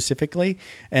book specifically?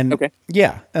 And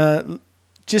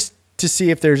just to see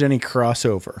if there's any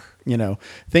crossover,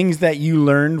 things that you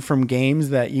learned from games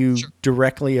that you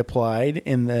directly applied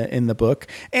in the book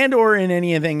and or in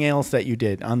anything else that you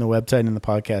did on the website and the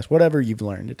podcast, whatever you've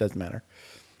learned, it doesn't matter.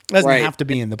 It doesn't have to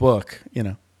be in the book,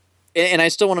 And I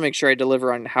still want to make sure I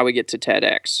deliver on how we get to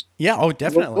TEDx. Yeah, oh,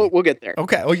 definitely. We'll get there.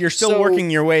 Okay. Oh, you're still working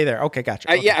your way there. Okay,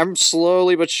 gotcha. Okay. I'm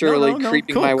slowly but surely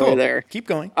creeping my way there. Keep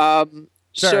going.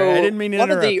 Sorry, I didn't mean to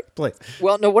interrupt. Please.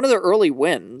 Well, no, one of the early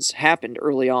wins happened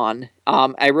early on.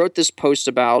 I wrote this post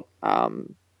about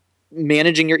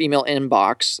managing your email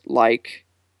inbox like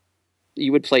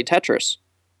you would play Tetris.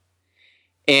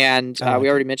 And we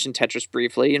already mentioned Tetris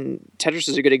briefly, and Tetris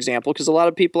is a good example because a lot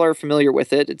of people are familiar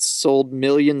with it. It's sold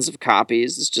millions of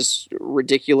copies. It's just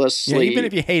ridiculously... Yeah, even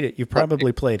if you hate it, you've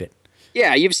probably played it.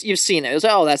 Yeah, you've seen it.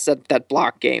 That's that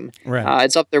block game. Right.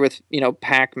 It's up there with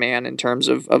Pac-Man in terms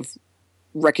of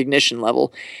recognition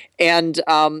level. And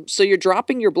so you're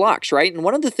dropping your blocks, right? And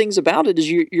one of the things about it is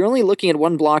you're only looking at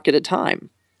one block at a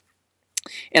time.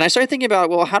 And I started thinking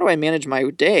about, well, how do I manage my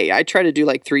day? I try to do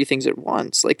like 3 things at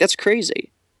once. Like, that's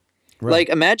crazy. Right. Like,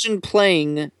 imagine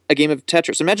playing a game of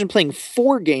Tetris. Imagine playing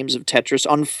 4 games of Tetris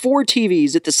on 4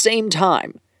 TVs at the same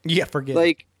time. Yeah, forget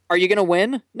Like, are you going to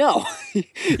win? No.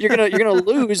 you're going to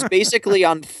lose basically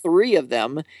on 3 of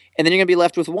them, and then you're going to be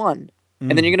left with 1.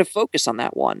 And then you're going to focus on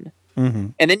that one. Mm-hmm.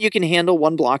 And then you can handle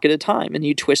one block at a time. And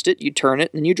you twist it, you turn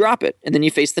it, and then you drop it. And then you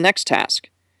face the next task.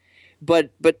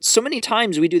 But so many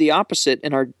times we do the opposite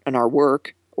in our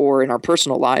work or in our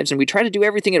personal lives, and we try to do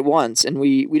everything at once, and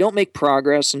we don't make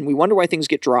progress, and we wonder why things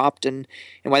get dropped and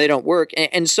why they don't work.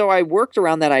 And so I worked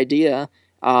around that idea,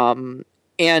 and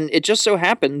it just so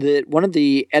happened that one of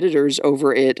the editors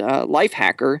over at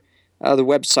Lifehacker, the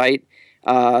website,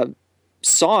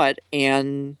 saw it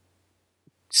and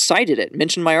cited it,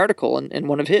 mentioned my article in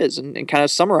one of his, and kind of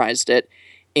summarized it.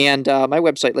 And my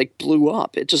website like blew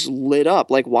up. It just lit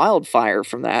up like wildfire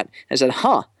from that. I said,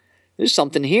 there's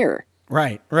something here.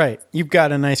 Right. You've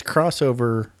got a nice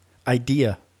crossover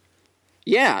idea.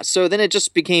 Yeah, so then it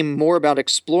just became more about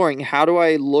exploring how do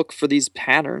I look for these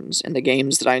patterns in the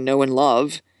games that I know and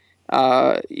love,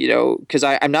 because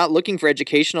I'm not looking for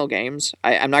educational games.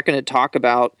 I'm not going to talk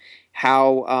about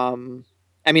how,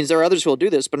 there are others who will do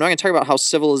this, but I'm not going to talk about how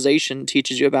civilization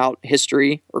teaches you about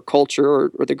history or culture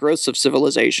or the growths of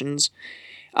civilizations.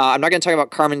 I'm not going to talk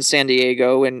about Carmen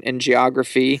Sandiego and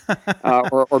geography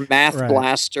or Math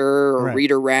Blaster or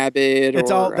Reader Rabbit.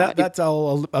 That's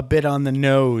all a bit on the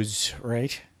nose,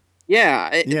 right? Yeah,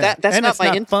 that's and not it's my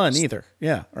not interest. fun either.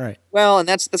 Yeah, right. Well, and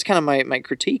that's kind of my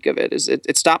critique of it. Is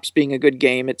it stops being a good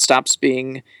game. It stops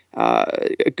being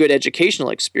a good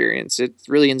educational experience. It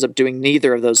really ends up doing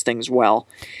neither of those things well.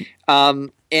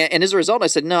 And as a result, I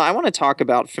said, no, I want to talk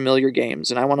about familiar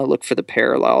games, and I want to look for the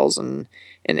parallels and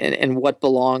what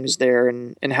belongs there,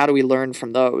 and how do we learn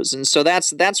from those. And so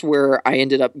that's where I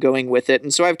ended up going with it.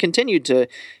 And so I've continued to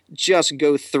just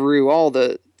go through all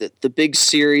the big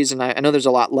series, and I know there's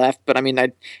a lot left, but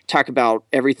I talk about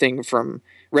everything from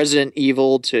Resident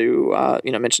Evil to, I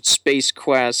mentioned Space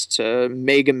Quest to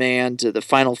Mega Man to the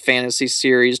Final Fantasy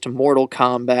series to Mortal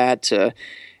Kombat to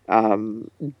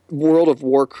World of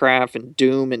Warcraft and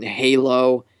Doom and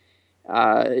Halo,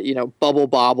 Bubble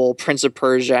Bobble, Prince of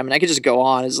Persia. I could just go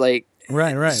on. It's like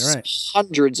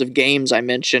hundreds of games I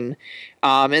mention,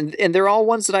 and they're all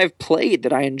ones that I've played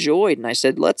that I enjoyed. And I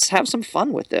said, let's have some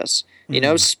fun with this.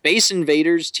 Space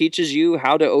Invaders teaches you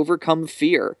how to overcome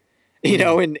fear.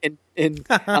 And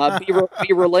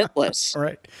be relentless.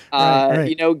 Right.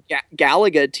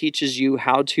 Galaga teaches you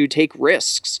how to take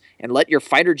risks and let your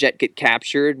fighter jet get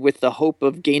captured with the hope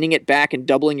of gaining it back and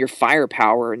doubling your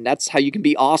firepower, and that's how you can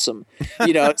be awesome.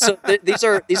 So these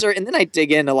are, and then I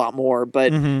dig in a lot more,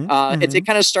 but it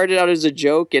kind of started out as a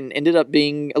joke and ended up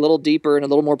being a little deeper and a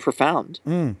little more profound.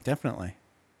 Definitely.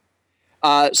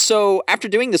 So after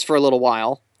doing this for a little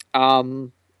while,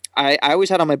 I always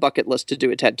had on my bucket list to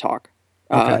do a TED Talk.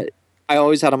 Okay. I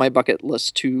always had on my bucket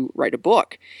list to write a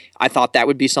book. I thought that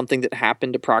would be something that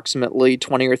happened approximately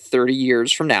 20 or 30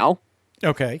 years from now.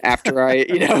 Okay. After I,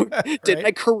 did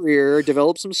my career,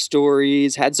 developed some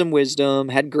stories, had some wisdom,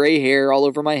 had gray hair all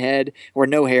over my head or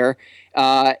no hair,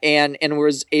 and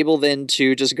was able then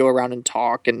to just go around and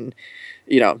talk and,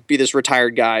 be this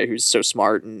retired guy who's so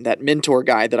smart and that mentor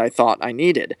guy that I thought I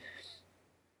needed.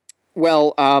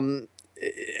 Well,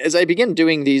 as I began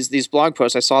doing these blog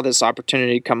posts, I saw this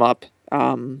opportunity come up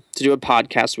to do a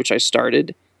podcast, which I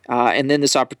started, and then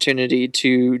this opportunity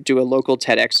to do a local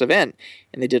TEDx event.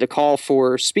 And they did a call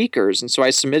for speakers. And so I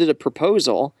submitted a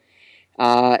proposal,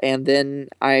 and then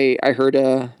I heard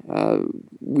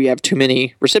we have too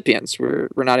many recipients. We're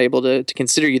not able to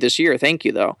consider you this year. Thank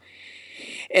you, though.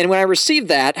 And when I received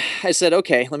that, I said,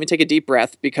 okay, let me take a deep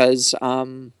breath because,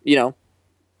 I'm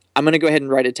going to go ahead and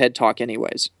write a TED Talk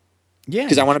anyways. Yeah,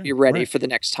 because I want to be ready for the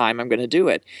next time I'm going to do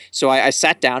it. So I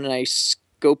sat down and I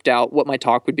scoped out what my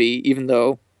talk would be, even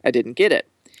though I didn't get it.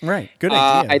 Right. Good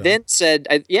idea. I then said,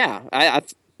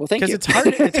 well, thank you. Because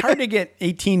it's hard to get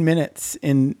 18 minutes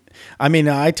in.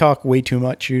 I talk way too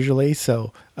much usually.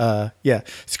 So,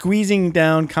 squeezing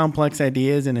down complex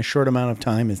ideas in a short amount of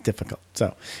time is difficult.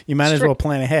 So you might as well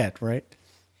plan ahead, right?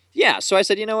 Yeah, so I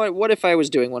said, what if I was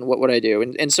doing one? What would I do?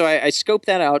 And so I scoped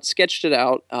that out, sketched it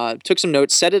out, took some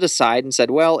notes, set it aside, and said,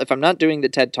 well, if I'm not doing the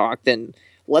TED Talk, then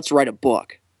let's write a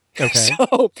book. Okay.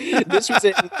 So this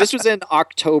was in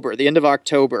October, the end of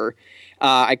October.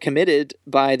 I committed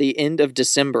by the end of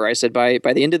December. I said by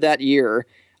the end of that year,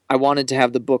 I wanted to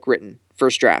have the book written,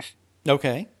 first draft.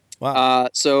 Okay. Wow.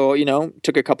 So,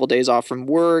 took a couple days off from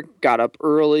work, got up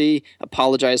early,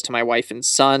 apologized to my wife and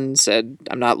son, said,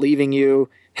 I'm not leaving you.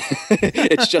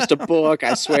 It's just a book,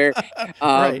 I swear.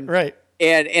 Right.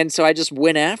 And so I just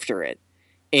went after it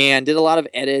and did a lot of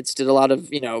edits, did a lot of,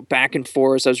 back and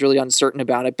forth. I was really uncertain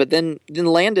about it, but then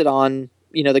landed on,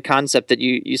 the concept that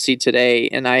you see today.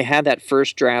 And I had that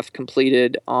first draft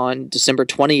completed on December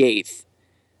 28th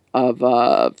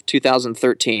of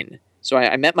 2013. So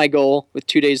I met my goal with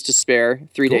 2 days to spare,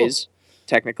 3 days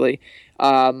technically.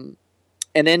 And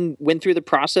then went through the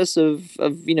process of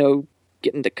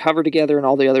getting the cover together and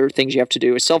all the other things you have to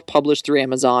do. I self-published through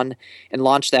Amazon and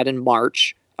launched that in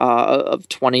March of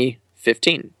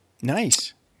 2015.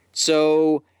 Nice.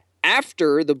 So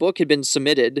after the book had been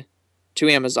submitted to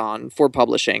Amazon for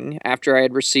publishing, after I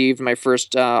had received my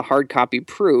first hard copy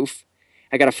proof,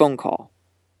 I got a phone call.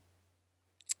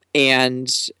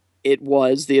 And it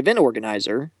was the event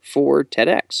organizer for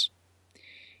TEDx.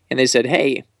 And they said,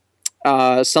 hey,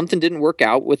 something didn't work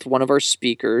out with one of our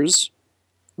speakers.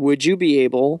 Would you be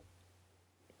able,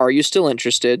 are you still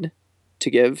interested to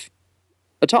give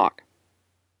a talk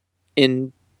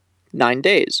in 9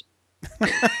 days?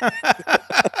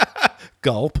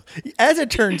 Gulp. As it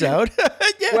turns out.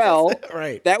 Yes. Well,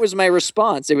 right. That was my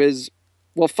response. It was,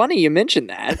 well, funny you mentioned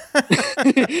that.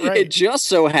 Right. It just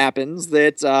so happens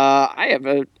that I have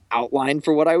an outline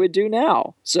for what I would do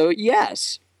now. So,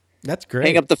 yes. That's great.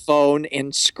 Hang up the phone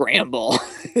and scramble.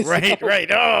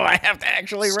 Right. Oh, I have to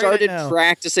actually started write it now.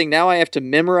 Practicing. Now I have to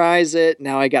memorize it.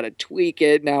 Now I got to tweak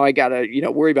it. Now I got to,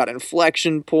 worry about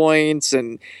inflection points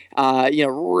and,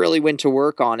 really went to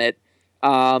work on it.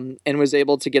 And was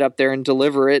able to get up there and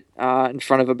deliver it in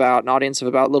front of an audience of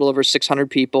about a little over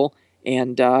 600 people.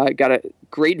 And got a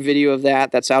great video of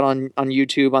that. That's out on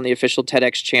YouTube on the official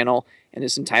TEDx channel. And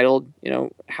it's entitled,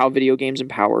 How Video Games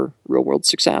Empower Real World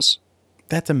Success.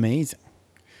 That's amazing.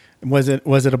 Was it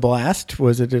a blast?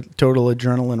 Was it a total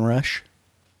adrenaline rush?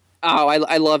 Oh,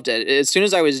 I loved it. As soon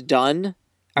as I was done,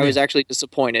 I was actually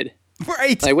disappointed.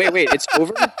 Right. Like, wait, it's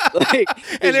over?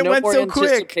 And it went so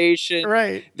quick.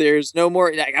 Right. There's no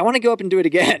more. I want to go up and do it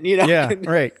again, Yeah,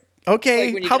 right.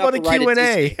 Okay, how about a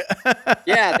Q&A?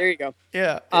 Yeah, there you go.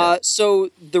 Yeah. So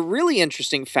the really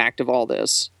interesting fact of all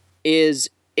this is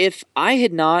if I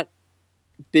had not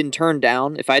been turned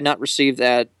down, if I had not received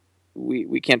that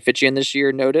we can't fit you in this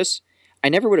year notice, I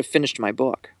never would have finished my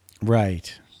book.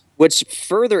 Right. What's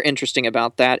further interesting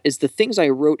about that is the things I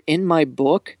wrote in my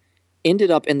book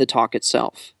ended up in the talk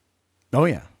itself. Oh,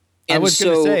 yeah. And I was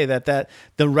going to say that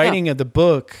the writing of the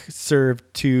book served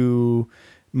to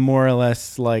more or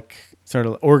less like sort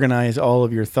of organize all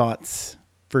of your thoughts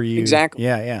for you. Exactly.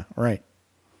 Yeah, right.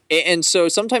 And so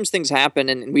sometimes things happen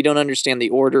and we don't understand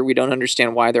the order. We don't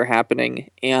understand why they're happening.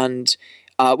 And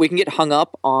we can get hung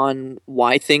up on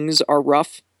why things are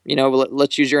rough.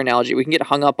 Let's use your analogy. We can get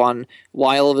hung up on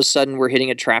why all of a sudden we're hitting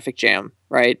a traffic jam,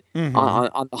 right? Mm-hmm.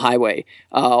 On the highway.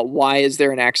 Why is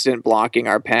there an accident blocking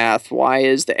our path? Why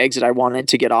is the exit I wanted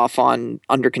to get off on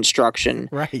under construction?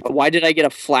 Right. Why did I get a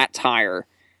flat tire?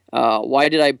 Why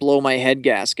did I blow my head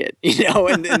gasket? In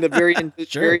the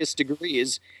various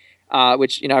degrees,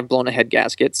 which, I've blown a head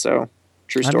gasket. So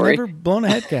true story. I've never blown a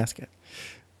head gasket.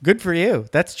 Good for you.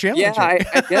 That's challenging. Yeah,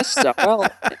 I guess so. Well,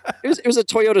 it was a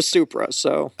Toyota Supra,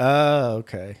 so. Oh,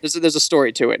 okay. There's a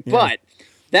story to it. Yeah. But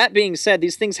that being said,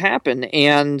 these things happen,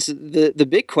 and the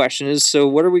big question is, so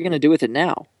what are we going to do with it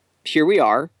now? Here we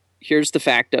are. Here's the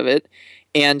fact of it.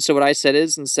 And so what I said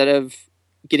is, instead of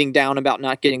getting down about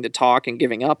not getting the talk and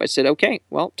giving up, I said, okay,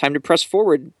 well, time to press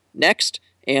forward next.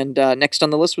 And next on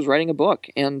the list was writing a book,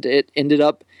 and it ended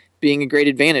up being a great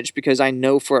advantage because I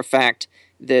know for a fact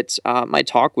that my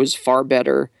talk was far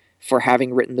better for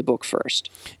having written the book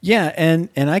first. Yeah, and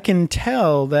I can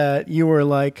tell that you were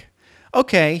like,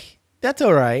 okay, that's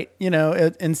all right.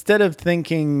 Instead of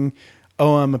thinking,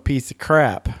 oh, I'm a piece of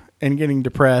crap and getting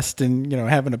depressed and,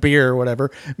 having a beer or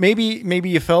whatever, maybe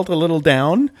you felt a little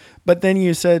down, but then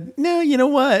you said, no, you know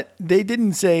what? They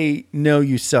didn't say, no,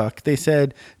 you suck. They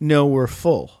said, no, we're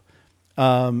full.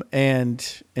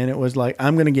 And it was like,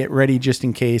 I'm going to get ready just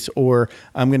in case, or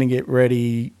I'm going to get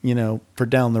ready, for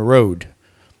down the road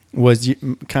was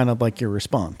kind of like your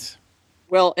response.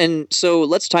 Well, and so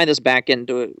let's tie this back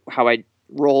into how I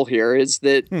roll here is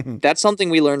that that's something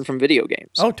we learned from video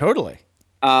games. Oh, totally.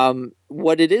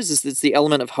 What it is it's the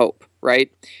element of hope,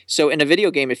 right? So in a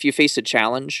video game, if you face a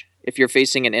challenge, if you're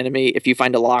facing an enemy, if you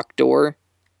find a locked door,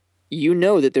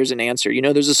 that there's an answer,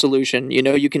 there's a solution,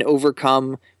 you can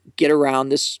overcome, get around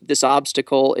this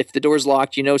obstacle. If the door's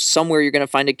locked, somewhere you're going to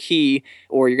find a key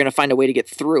or you're going to find a way to get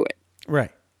through it.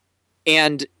 Right.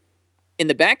 And in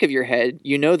the back of your head,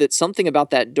 that something about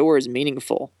that door is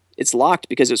meaningful. It's locked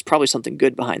because there's probably something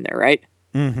good behind there, right?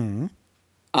 Mm-hmm.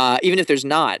 Even if there's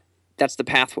not, that's the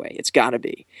pathway. It's got to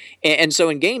be. And so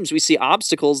in games, we see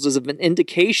obstacles as an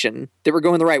indication that we're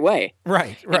going the right way.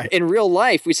 Right. In real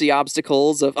life, we see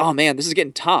obstacles of, oh man, this is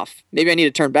getting tough. Maybe I need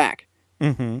to turn back.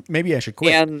 Mm-hmm. Maybe I should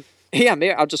quit. And yeah,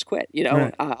 maybe I'll just quit.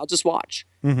 Right. I'll just watch.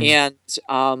 Mm-hmm.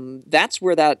 And that's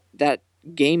where that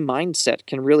game mindset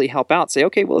can really help out. Say,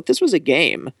 okay, well, if this was a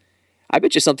game, I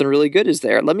bet you something really good is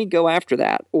there. Let me go after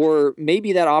that. Or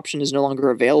maybe that option is no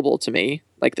longer available to me,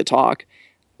 like the talk.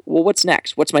 Well, what's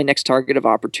next? What's my next target of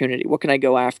opportunity? What can I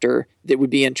go after that would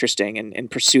be interesting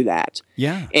and pursue that?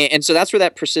 Yeah. And so that's where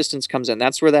that persistence comes in.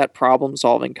 That's where that problem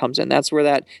solving comes in. That's where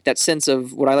that sense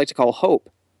of what I like to call hope,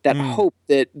 that hope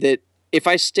that if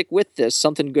I stick with this,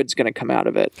 something good's going to come out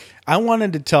of it. I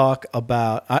wanted to talk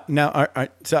about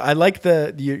so I like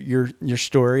your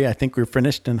story. I think we're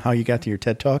finished and how you got to your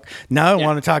TED Talk. Now I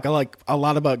want to talk a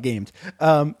lot about games.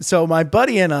 So my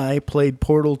buddy and I played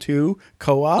Portal 2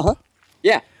 co-op. Uh-huh.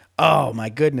 Yeah. Oh my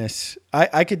goodness.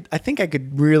 I think I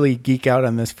could really geek out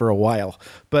on this for a while,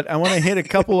 but I want to hit a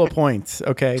couple of points.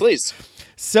 Okay. Please.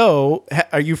 So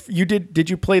did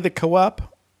you play the co-op?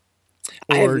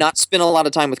 I have not spent a lot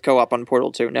of time with co-op on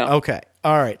Portal 2, no. Okay.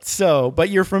 All right. So, but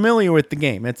you're familiar with the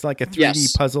game. It's like a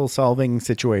 3D puzzle solving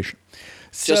situation.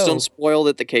 Just don't spoil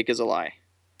that the cake is a lie.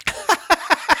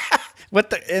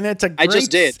 And it's a great, I just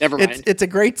did. Never mind. It's a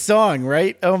great song,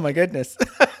 right? Oh my goodness.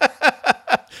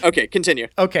 Okay, continue.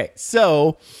 Okay.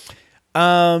 So,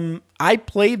 I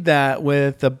played that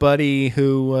with a buddy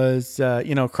who was,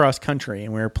 cross country,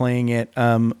 and we were playing it.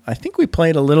 I think we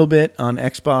played a little bit on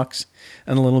Xbox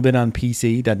and a little bit on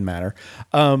PC. Doesn't matter.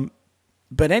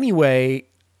 But anyway,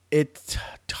 it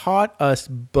taught us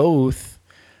both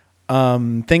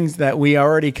things that we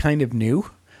already kind of knew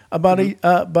about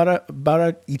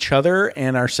each other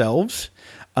and ourselves.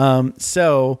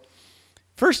 So,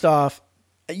 first off,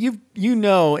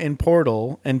 in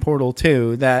Portal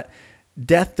 2 that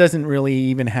death doesn't really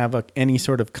even have any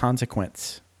sort of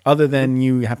consequence other than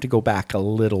you have to go back a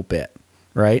little bit,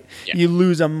 right? Yeah. You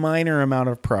lose a minor amount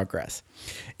of progress.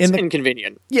 It's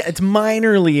inconvenient. Yeah, it's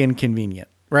minorly inconvenient,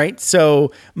 right?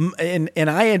 So, and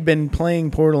I had been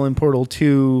playing Portal and Portal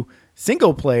 2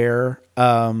 single player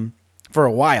for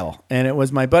a while, and it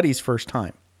was my buddy's first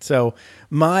time. So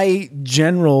my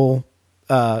general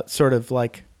sort of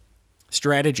like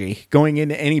strategy going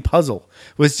into any puzzle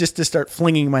was just to start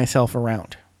flinging myself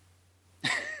around,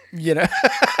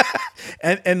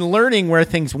 and learning where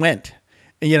things went,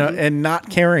 and not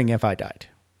caring if I died,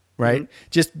 right? Mm-hmm.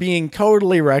 Just being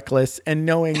totally reckless and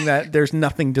knowing that there's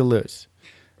nothing to lose,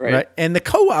 right? And the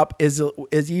co-op is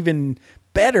even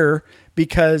better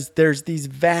because there's these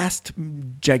vast,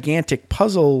 gigantic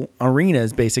puzzle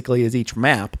arenas basically as each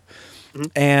map.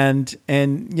 Mm-hmm.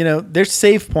 And there's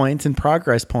save points and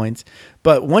progress points,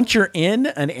 but once you're in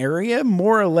an area,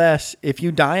 more or less, if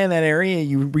you die in that area,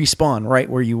 you respawn right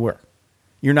where you were.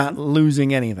 You're not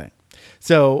losing anything.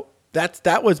 So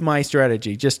that was my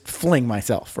strategy, just fling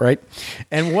myself, right?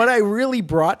 And what I really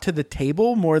brought to the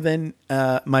table more than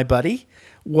my buddy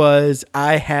was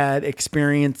I had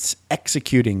experience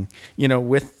executing,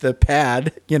 with the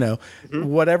pad,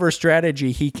 whatever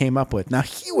strategy he came up with. Now,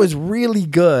 he was really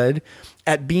good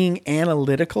at being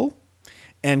analytical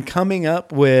and coming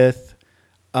up with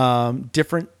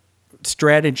different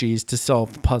strategies to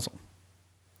solve the puzzle.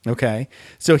 Okay.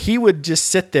 So he would just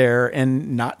sit there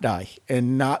and not die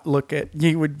and not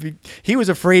he was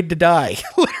afraid to die,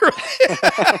 literally.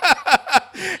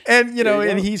 And,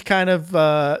 and he's kind of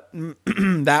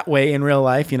that way in real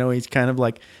life. He's kind of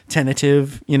like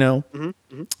tentative,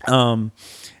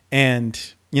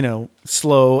 and,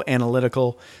 slow,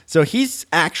 analytical. So he's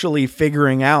actually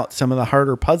figuring out some of the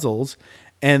harder puzzles.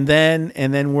 And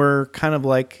then we're kind of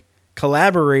like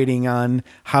collaborating on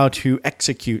how to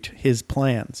execute his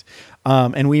plans.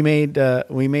 And we made a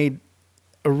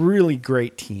really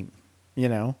great team,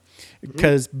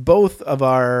 because both of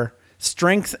our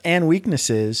strengths and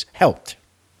weaknesses helped,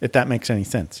 if that makes any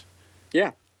sense.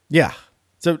 Yeah. Yeah.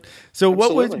 So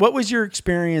what was your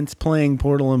experience playing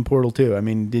Portal and Portal 2? I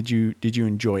mean, did you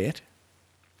enjoy it?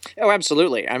 Oh,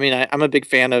 absolutely. I mean, I'm a big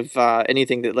fan of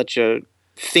anything that lets you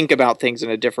think about things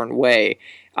in a different way.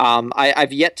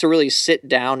 I've yet to really sit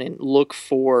down and look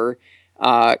for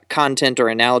content or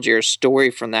analogy or story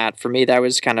from that. For me, that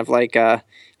was kind of like, let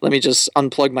me just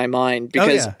unplug my mind,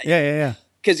 because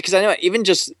because I know even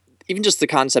just the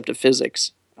concept of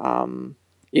physics,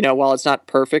 while it's not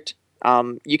perfect,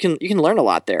 you can learn a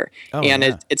lot there,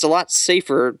 it's a lot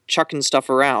safer chucking stuff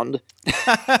around.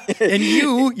 And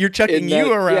you're chucking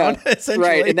around, essentially.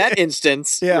 Right? In that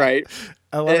instance, right?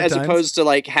 As opposed to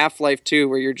like Half-Life 2,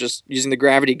 where you're just using the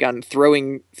gravity gun,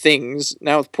 throwing things.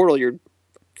 Now with Portal, you're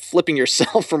flipping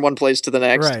yourself from one place to the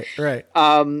next. Right.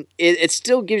 It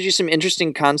still gives you some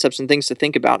interesting concepts and things to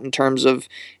think about in terms of,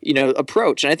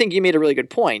 approach. And I think you made a really good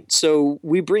point. So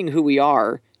we bring who we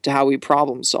are to how we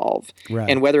problem solve. Right.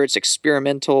 And whether it's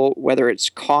experimental, whether it's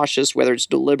cautious, whether it's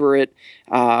deliberate,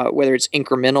 whether it's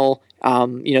incremental,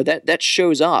 that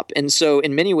shows up. And so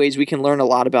in many ways, we can learn a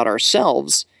lot about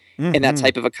ourselves in that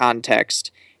type of a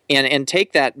context, and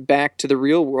take that back to the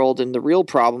real world and the real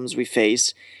problems we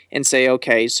face, and say,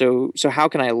 okay, so how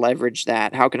can I leverage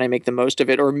that? How can I make the most of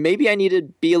it? Or maybe I need to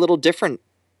be a little different.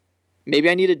 Maybe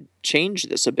I need to change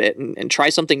this a bit and try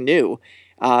something new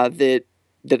that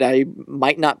I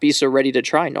might not be so ready to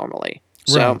try normally.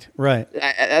 So, right.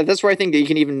 That's where I think that you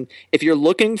can even, if you're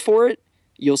looking for it,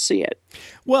 you'll see it.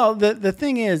 Well, the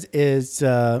thing is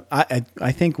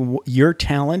I think your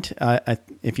talent,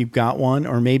 if you've got one,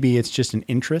 or maybe it's just an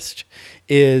interest,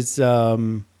 is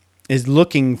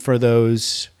looking for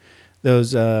those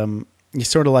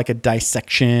sort of like a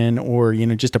dissection, or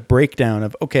just a breakdown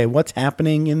of, okay, what's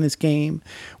happening in this game,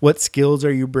 what skills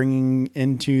are you bringing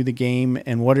into the game,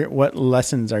 and what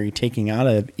lessons are you taking out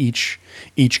of each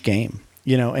game.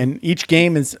 And each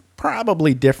game is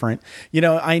probably different.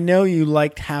 I know you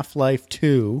liked Half-Life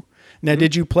 2. Now,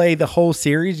 did you play the whole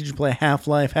series? Did you play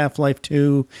Half-Life, Half-Life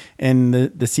 2, and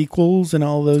the sequels and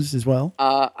all those as well?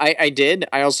 I did.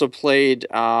 I also played,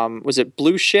 was it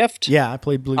Blue Shift? Yeah, I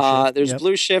played Blue Shift. There's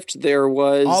Blue Shift. There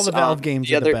was... All the Valve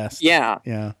games are the best. Yeah.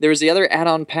 There was the other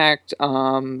add-on pack.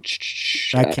 I'm going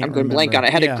to blank on it.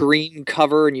 It had a green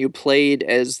cover, and you played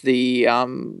as the...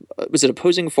 was it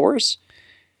Opposing Force?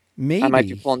 Maybe. I might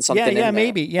be pulling something in there.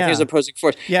 Maybe. Yeah, I think it was Opposing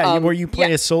Force. Yeah, where you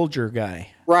play a soldier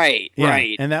guy. Right.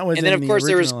 And that was. And then of course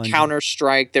there was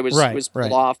Counter-Strike that was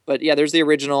pulled off. But yeah, there's the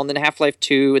original, and then Half-Life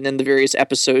 2, and then the various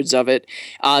episodes of it.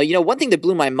 One thing that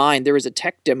blew my mind, there was a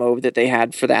tech demo that they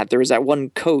had for that. There was that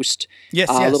one coast,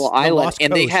 little island,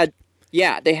 and they had.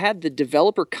 Yeah, they had the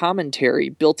developer commentary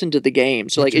built into the game.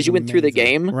 So as you went through the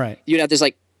game, you'd have this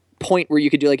point where you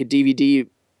could do a DVD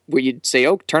where you'd say,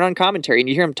 "Oh, turn on commentary," and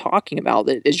you hear him talking about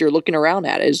it as you're looking around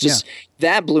at it. It's just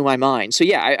that blew my mind. So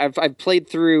yeah, I've played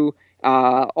through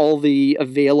all the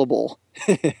available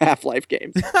Half-Life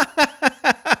games.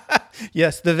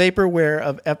 Yes, the vaporware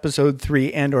of Episode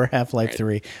 3 and or Half-Life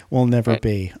 3 will never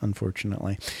be,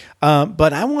 unfortunately.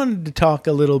 But I wanted to talk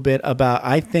a little bit about,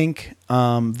 I think,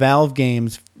 Valve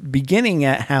games beginning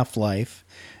at Half-Life,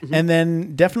 and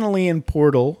then definitely in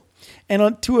Portal,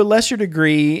 and to a lesser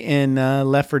degree in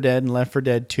Left 4 Dead and Left 4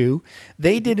 Dead 2.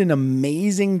 They did an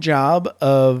amazing job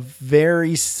of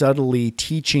very subtly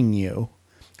teaching you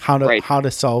how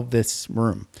to solve this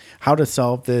room, how to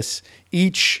solve this.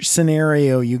 Each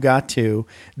scenario you got to,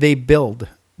 they build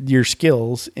your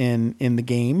skills in the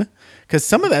game, because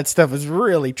some of that stuff is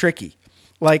really tricky.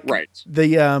 There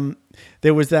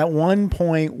was that one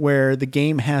point where the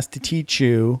game has to teach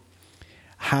you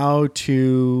how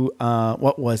to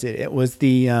what was it? It was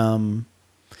the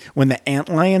when the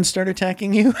antlions start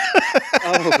attacking you.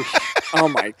 Oh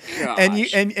my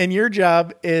gosh. And your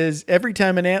job is, every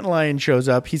time an antlion shows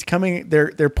up, he's coming,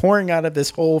 they're pouring out of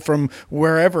this hole from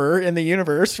wherever in the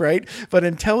universe, right? But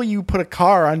until you put a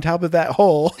car on top of that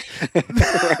hole,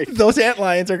 those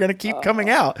antlions are going to keep coming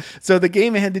out. So the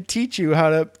game had to teach you how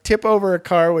to tip over a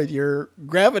car with your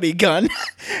gravity gun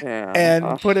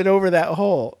and put it over that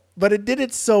hole. But it did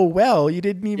it so well, you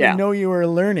didn't even know you were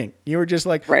learning. You were just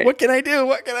like, what can I do?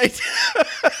 What can I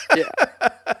do?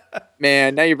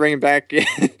 Man, now you're bringing back,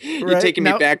 you're taking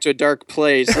me back to a dark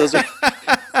place. Those are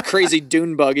crazy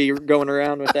dune buggy going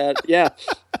around with that. Yeah.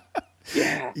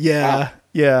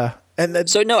 And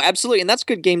so no, absolutely. And that's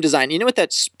good game design. You know what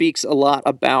that speaks a lot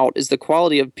about is the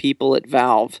quality of people at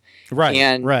Valve.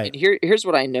 And here's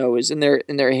what I know is in their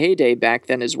heyday back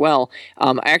then as well.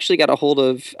 I actually got a hold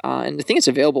of, and I think it's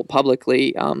available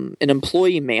publicly, an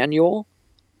employee manual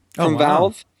from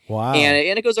Valve. Wow.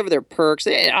 And it goes over their perks.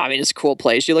 I mean, it's a cool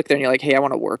place. You look there and you're like, hey, I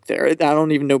want to work there. I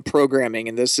don't even know programming,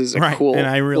 and this is a cool, and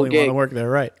I really cool want to work there,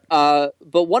 right.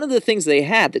 But one of the things they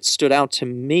had that stood out to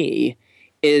me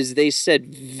is they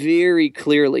said very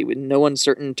clearly, with no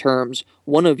uncertain terms,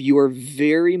 one of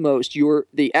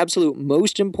the absolute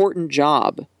most important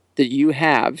job that you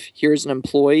have here as an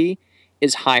employee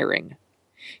is hiring.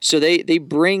 So they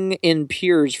bring in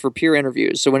peers for peer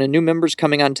interviews. So when a new member's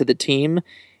coming onto the team,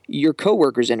 your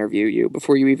coworkers interview you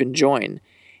before you even join.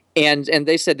 And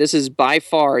they said this is by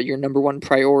far your number one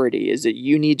priority, is that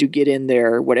you need to get in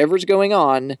there. Whatever's going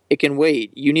on, it can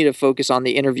wait. You need to focus on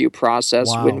the interview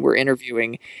process when we're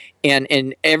interviewing. And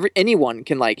anyone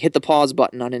can hit the pause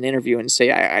button on an interview and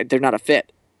say they're not a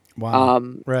fit. Wow.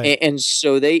 And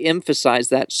so they emphasize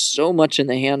that so much in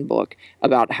the handbook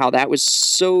about how that was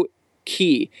so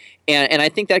key. And I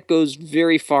think that goes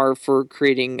very far for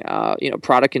creating,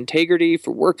 product integrity,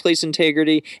 for workplace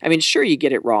integrity. I mean, sure, you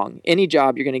get it wrong. Any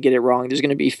job, you're going to get it wrong. There's going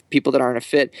to be people that aren't a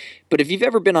fit. But if you've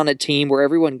ever been on a team where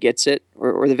everyone gets it,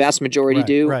 or the vast majority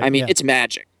do, it's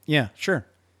magic. Yeah, sure.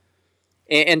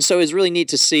 And so it's really neat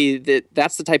to see that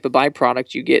that's the type of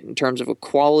byproduct you get in terms of a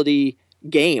quality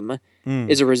game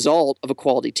is a result of a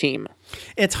quality team.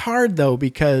 It's hard, though,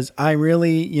 because I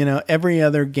really, every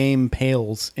other game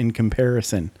pales in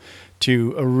comparison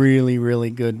to a really, really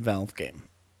good Valve game,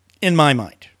 in my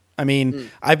mind. I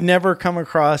mean, I've never come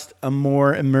across a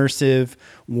more immersive,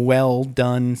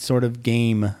 well-done sort of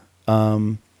game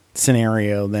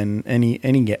scenario than any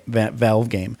Valve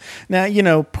game.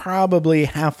 Now, probably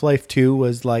Half-Life 2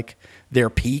 was like their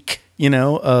peak,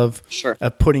 of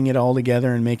putting it all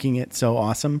together and making it so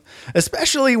awesome.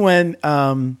 Especially when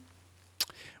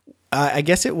I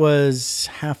guess it was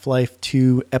Half-Life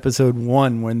 2 Episode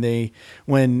 1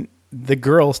 when the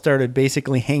girl started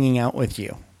basically hanging out with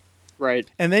you. Right.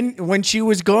 And then when she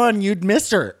was gone, you'd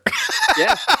miss her.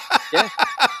 Yeah. Yeah.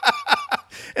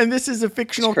 And this is a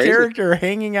fictional character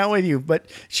hanging out with you, but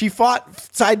she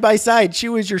fought side by side. She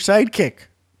was your sidekick.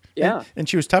 Yeah. And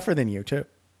she was tougher than you, too.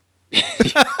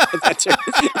 That's right.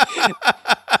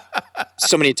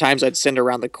 So many times I'd send her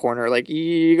around the corner, like,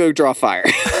 you go draw fire.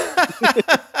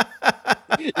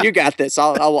 You got this.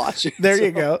 I'll watch. There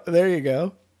you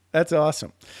go. That's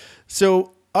awesome.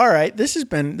 So, all right, this has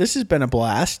been a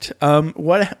blast.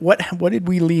 What did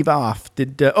we leave off?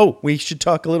 We should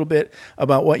talk a little bit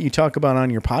about what you talk about on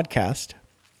your podcast.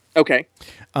 Okay.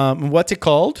 What's it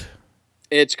called?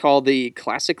 It's called the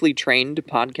Classically Trained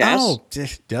Podcast. Oh,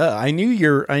 duh! I knew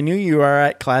you are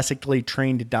at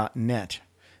classicallytrained.net.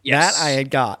 Yes. That I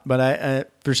had got, but I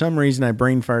for some reason I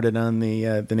brain farted on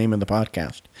the name of the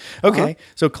podcast. Okay,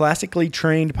 So Classically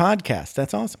Trained Podcast.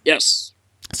 That's awesome. Yes.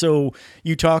 So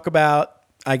you talk about,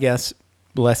 I guess,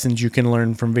 lessons you can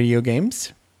learn from video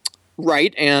games.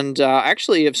 Right, and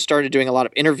actually have started doing a lot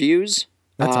of interviews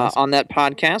on that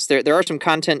podcast. There are some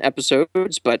content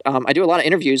episodes, but I do a lot of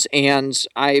interviews, and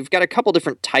I've got a couple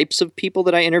different types of people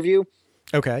that I interview.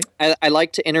 Okay. I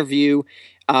like to interview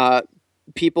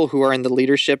people who are in the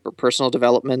leadership or personal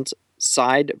development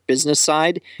side, business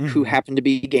side, who happen to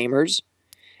be gamers.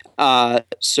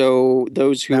 So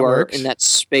those who are in that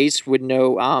space would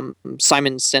know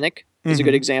Simon Sinek is a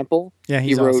good example. Yeah,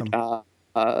 he wrote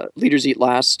Leaders Eat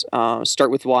Last, Start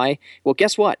With Why. Well,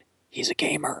 guess what? He's a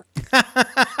gamer.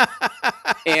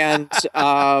 And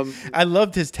I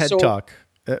loved his TED Talk.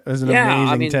 It was an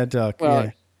amazing TED Talk.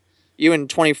 Well, you and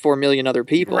 24 million other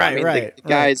people. Right,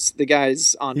 the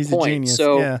guy's on He's point. A genius.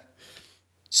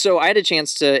 So I had a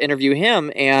chance to interview him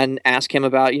and ask him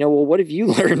about, what have you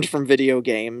learned from video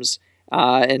games,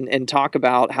 and talk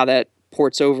about how that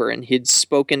ports over. And he'd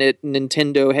spoken at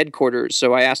Nintendo headquarters,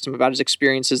 so I asked him about his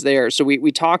experiences there. So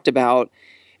we talked about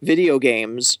video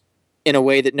games in a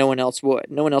way that no one else would.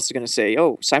 No one else is going to say,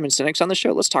 "Oh, Simon Sinek's on the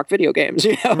show. Let's talk video games."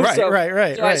 Right.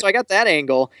 So I got that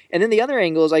angle, and then the other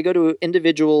angle is I go to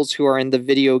individuals who are in the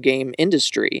video game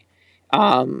industry.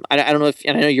 I don't know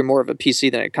and I know you're more of a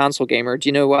PC than a console gamer. Do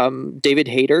you know David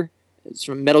Hayter? It's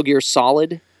from Metal Gear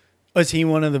Solid. Was he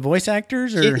one of the voice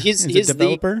actors, or he's a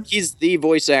developer? He's the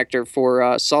voice actor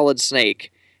for Solid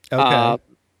Snake. Okay.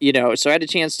 So I had a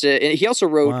chance to. And he also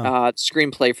wrote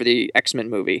screenplay for the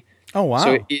X-Men movie. Oh, wow.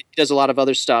 So he does a lot of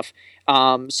other stuff.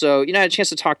 I had a chance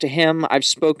to talk to him. I've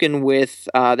spoken with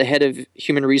the head of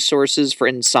human resources for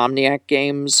Insomniac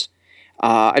Games.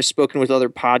 I've spoken with other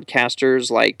podcasters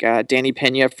like Danny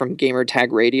Pena from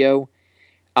Gamertag Radio.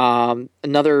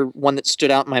 Another one that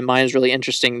stood out in my mind is really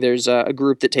interesting. There's a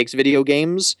group that takes video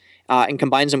games and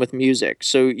combines them with music.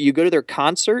 So you go to their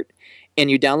concert and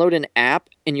you download an app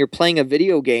and you're playing a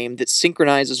video game that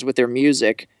synchronizes with their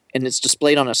music, and it's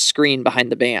displayed on a screen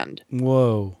behind the band.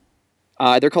 Whoa.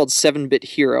 They're called 7-Bit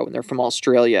Hero, and they're from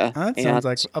Australia. That sounds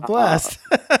like a blast.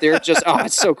 They're just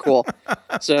it's so cool.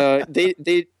 So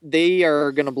they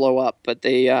are going to blow up, but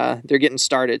they're getting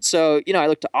started. So I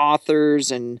look to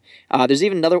authors, and there's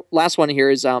even another last one here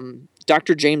is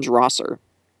Dr. James Rosser.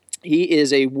 He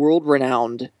is a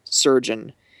world-renowned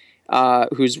surgeon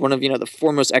who's one of the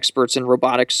foremost experts in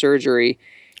robotic surgery.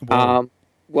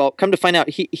 Well, come to find out,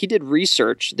 he did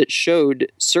research that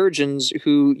showed surgeons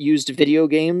who used video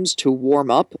games to warm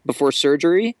up before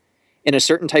surgery in a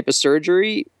certain type of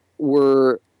surgery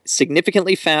were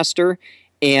significantly faster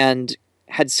and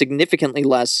had significantly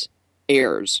less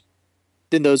errors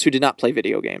than those who did not play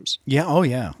video games. Yeah, oh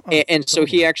yeah. And so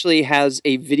he actually has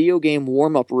a video game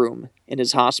warm-up room in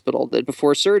his hospital that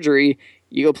before surgery,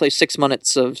 you go play 6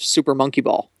 minutes of Super Monkey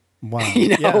Ball. Wow.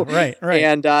 Yeah, right.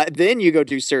 And then you go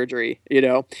do surgery,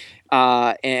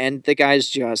 and the guy's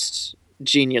just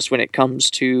genius when it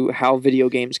comes to how video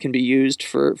games can be used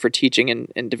for teaching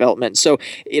and development. So,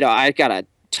 I got a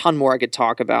ton more I could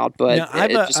talk about, but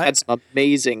had some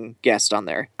amazing guests on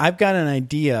there. I've got an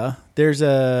idea. There's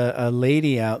a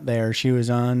lady out there. She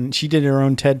did her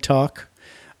own TED Talk.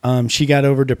 She got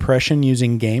over depression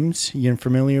using games. You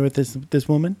familiar with this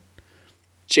woman?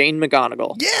 Jane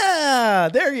McGonigal. Yeah,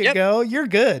 there you go. You're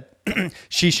good.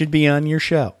 She should be on your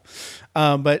show.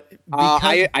 But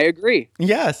I agree.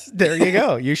 Yes, there you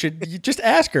go. You just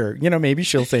ask her. Maybe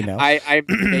she'll say no. I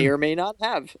may or may not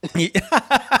have.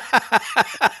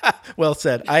 Well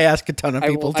said. I ask a ton of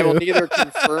people too. I will neither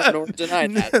confirm nor deny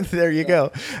that. There you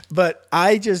go. But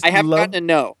I haven't gotten a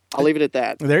no. I'll leave it at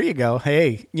that. There you go.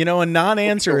 Hey, a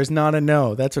non-answer is not a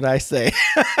no. That's what I say.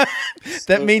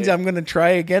 That means I'm going to try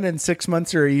again in 6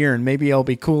 months or a year, and maybe I'll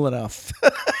be cool enough.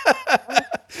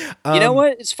 You know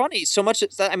what? It's funny. So much.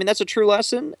 That's a true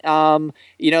lesson.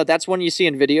 That's one you see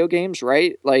in video games,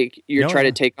 right? Like you're trying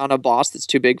to take on a boss that's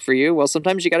too big for you. Well,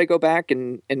 sometimes you got to go back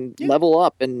and level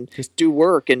up and just do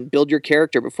work and build your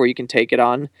character before you can take it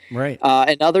on. Right.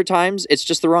 And other times it's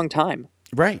just the wrong time.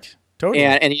 Right. Totally.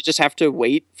 And you just have to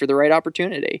wait for the right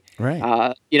opportunity.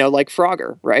 Right. Like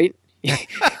Frogger, right?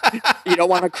 You don't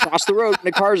want to cross the road and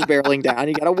the car's barreling down.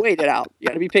 You got to wait it out. You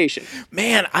got to be patient.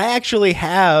 Man, I actually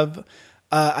have.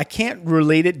 I can't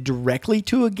relate it directly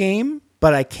to a game,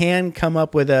 but I can come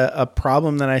up with a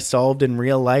problem that I solved in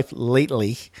real life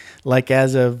lately, like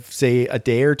as of, say, a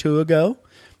day or two ago.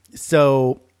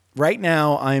 So right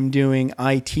now I'm doing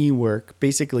IT work,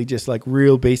 basically just like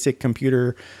real basic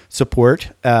computer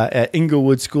support at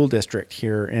Inglewood School District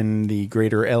here in the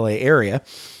greater LA area.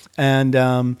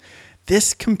 And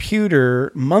this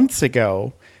computer months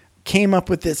ago came up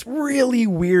with this really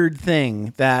weird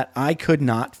thing that I could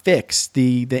not fix.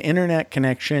 The internet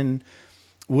connection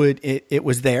it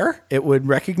was there. It would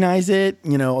recognize it.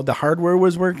 The hardware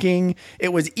was working.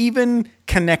 It was even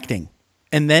connecting,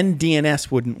 and then DNS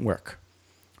wouldn't work.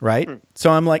 Right. So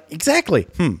I'm like, exactly.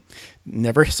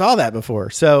 Never saw that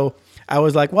before. So I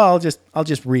was like, well, I'll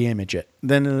just re-image it.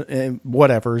 Then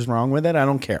whatever is wrong with it, I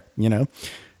don't care. And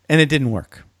it didn't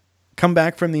work. Come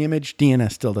back from the image,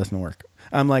 DNS still doesn't work.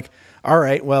 I'm like, all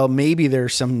right, well, maybe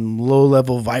there's some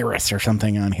low-level virus or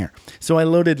something on here. So I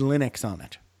loaded Linux on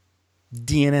it.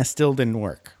 DNS still didn't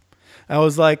work. I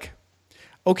was like,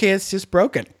 okay, it's just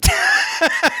broken.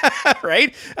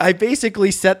 Right? I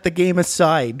basically set the game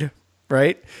aside,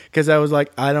 right? Because I was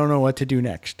like, I don't know what to do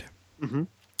next. Mm-hmm.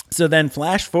 So then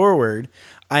flash forward,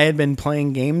 I had been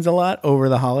playing games a lot over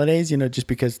the holidays, just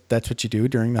because that's what you do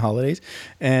during the holidays.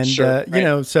 And, sure,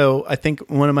 right. So I think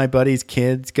one of my buddy's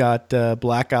kids got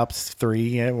Black Ops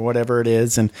 3, whatever it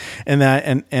is. And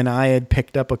I had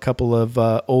picked up a couple of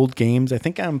old games. I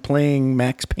think I'm playing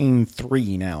Max Payne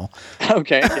 3 now.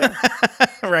 Okay. Yeah.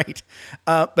 Right.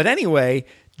 But anyway,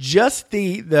 just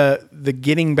the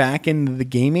getting back into the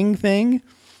gaming thing.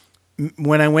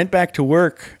 When I went back to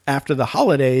work after the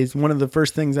holidays, one of the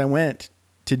first things I went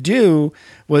to do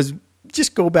was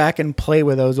just go back and play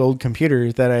with those old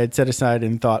computers that I had set aside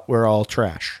and thought were all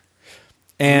trash.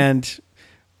 And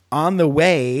on the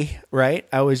way, right,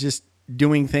 I was just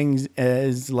doing things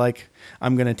as like,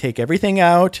 I'm going to take everything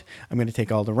out. I'm going to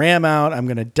take all the RAM out. I'm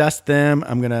going to dust them.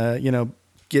 I'm going to,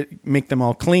 make them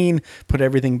all clean, put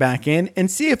everything back in and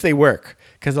see if they work.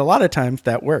 Because a lot of times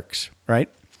that works, right?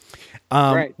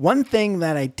 Right. One thing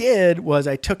that I did was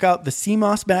I took out the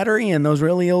CMOS battery in those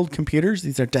really old computers.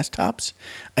 These are desktops.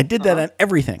 I did that on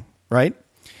everything, right?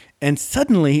 And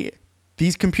suddenly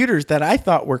these computers that I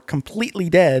thought were completely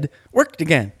dead worked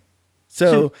again.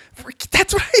 So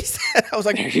that's what I said. I was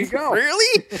like, there you go.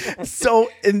 Really? So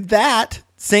in that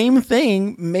same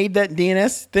thing made that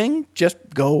DNS thing just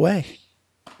go away.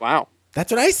 Wow. That's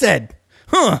what I said.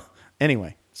 Huh.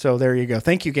 Anyway, so there you go.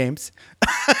 Thank you, games.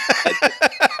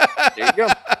 There you go.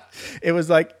 It was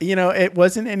like, it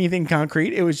wasn't anything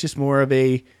concrete. It was just more of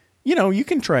a, you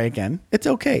can try again. It's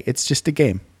okay. It's just a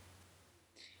game.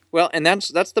 Well, and that's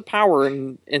the power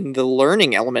in the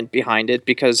learning element behind it,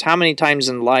 because how many times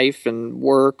in life and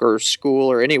work or school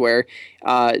or anywhere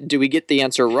do we get the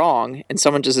answer wrong and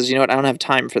someone just says, you know what, I don't have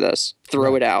time for this.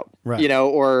 Throw it out. Right.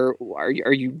 Or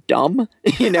are you dumb?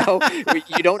 You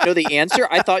don't know the answer.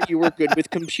 I thought you were good with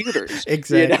computers.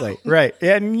 Exactly. Right.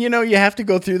 And you have to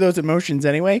go through those emotions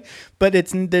anyway, but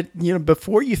it's that,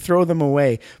 before you throw them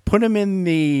away, put them in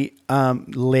the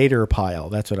later pile.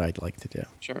 That's what I'd like to do.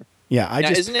 Sure. Yeah, I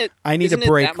need a break from that. Isn't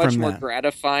it that much more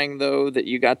gratifying, though, that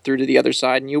you got through to the other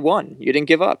side and you won? You didn't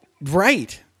give up.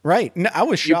 Right. No, I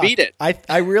was shocked. You beat it.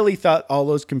 I really thought all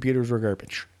those computers were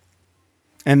garbage.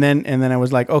 And then I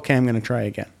was like, okay, I'm going to try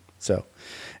again. So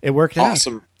it worked out.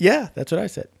 Awesome. Yeah, that's what I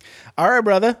said. All right,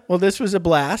 brother. Well, this was a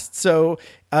blast. So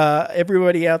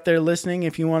everybody out there listening,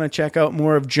 if you want to check out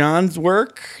more of John's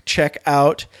work, check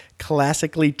out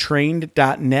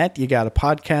classicallytrained.net. You got a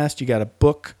podcast. You got a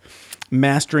book.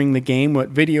 Mastering the Game, What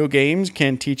Video Games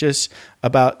Can Teach Us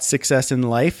About Success in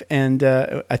Life. And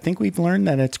I think we've learned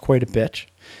that it's quite a bit.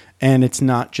 And it's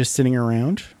not just sitting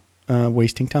around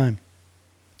wasting time.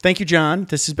 Thank you, John.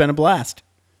 This has been a blast.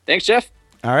 Thanks, Jeff.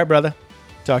 All right, brother.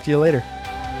 Talk to you later.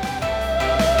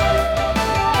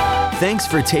 Thanks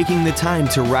for taking the time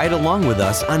to ride along with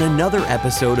us on another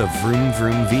episode of Vroom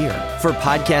Vroom Veer. For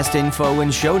podcast info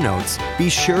and show notes, be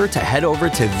sure to head over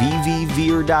to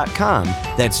vvveer.com.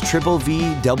 That's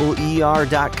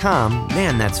VVER.com.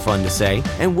 Man, that's fun to say.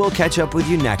 And we'll catch up with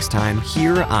you next time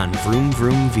here on Vroom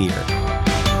Vroom Veer.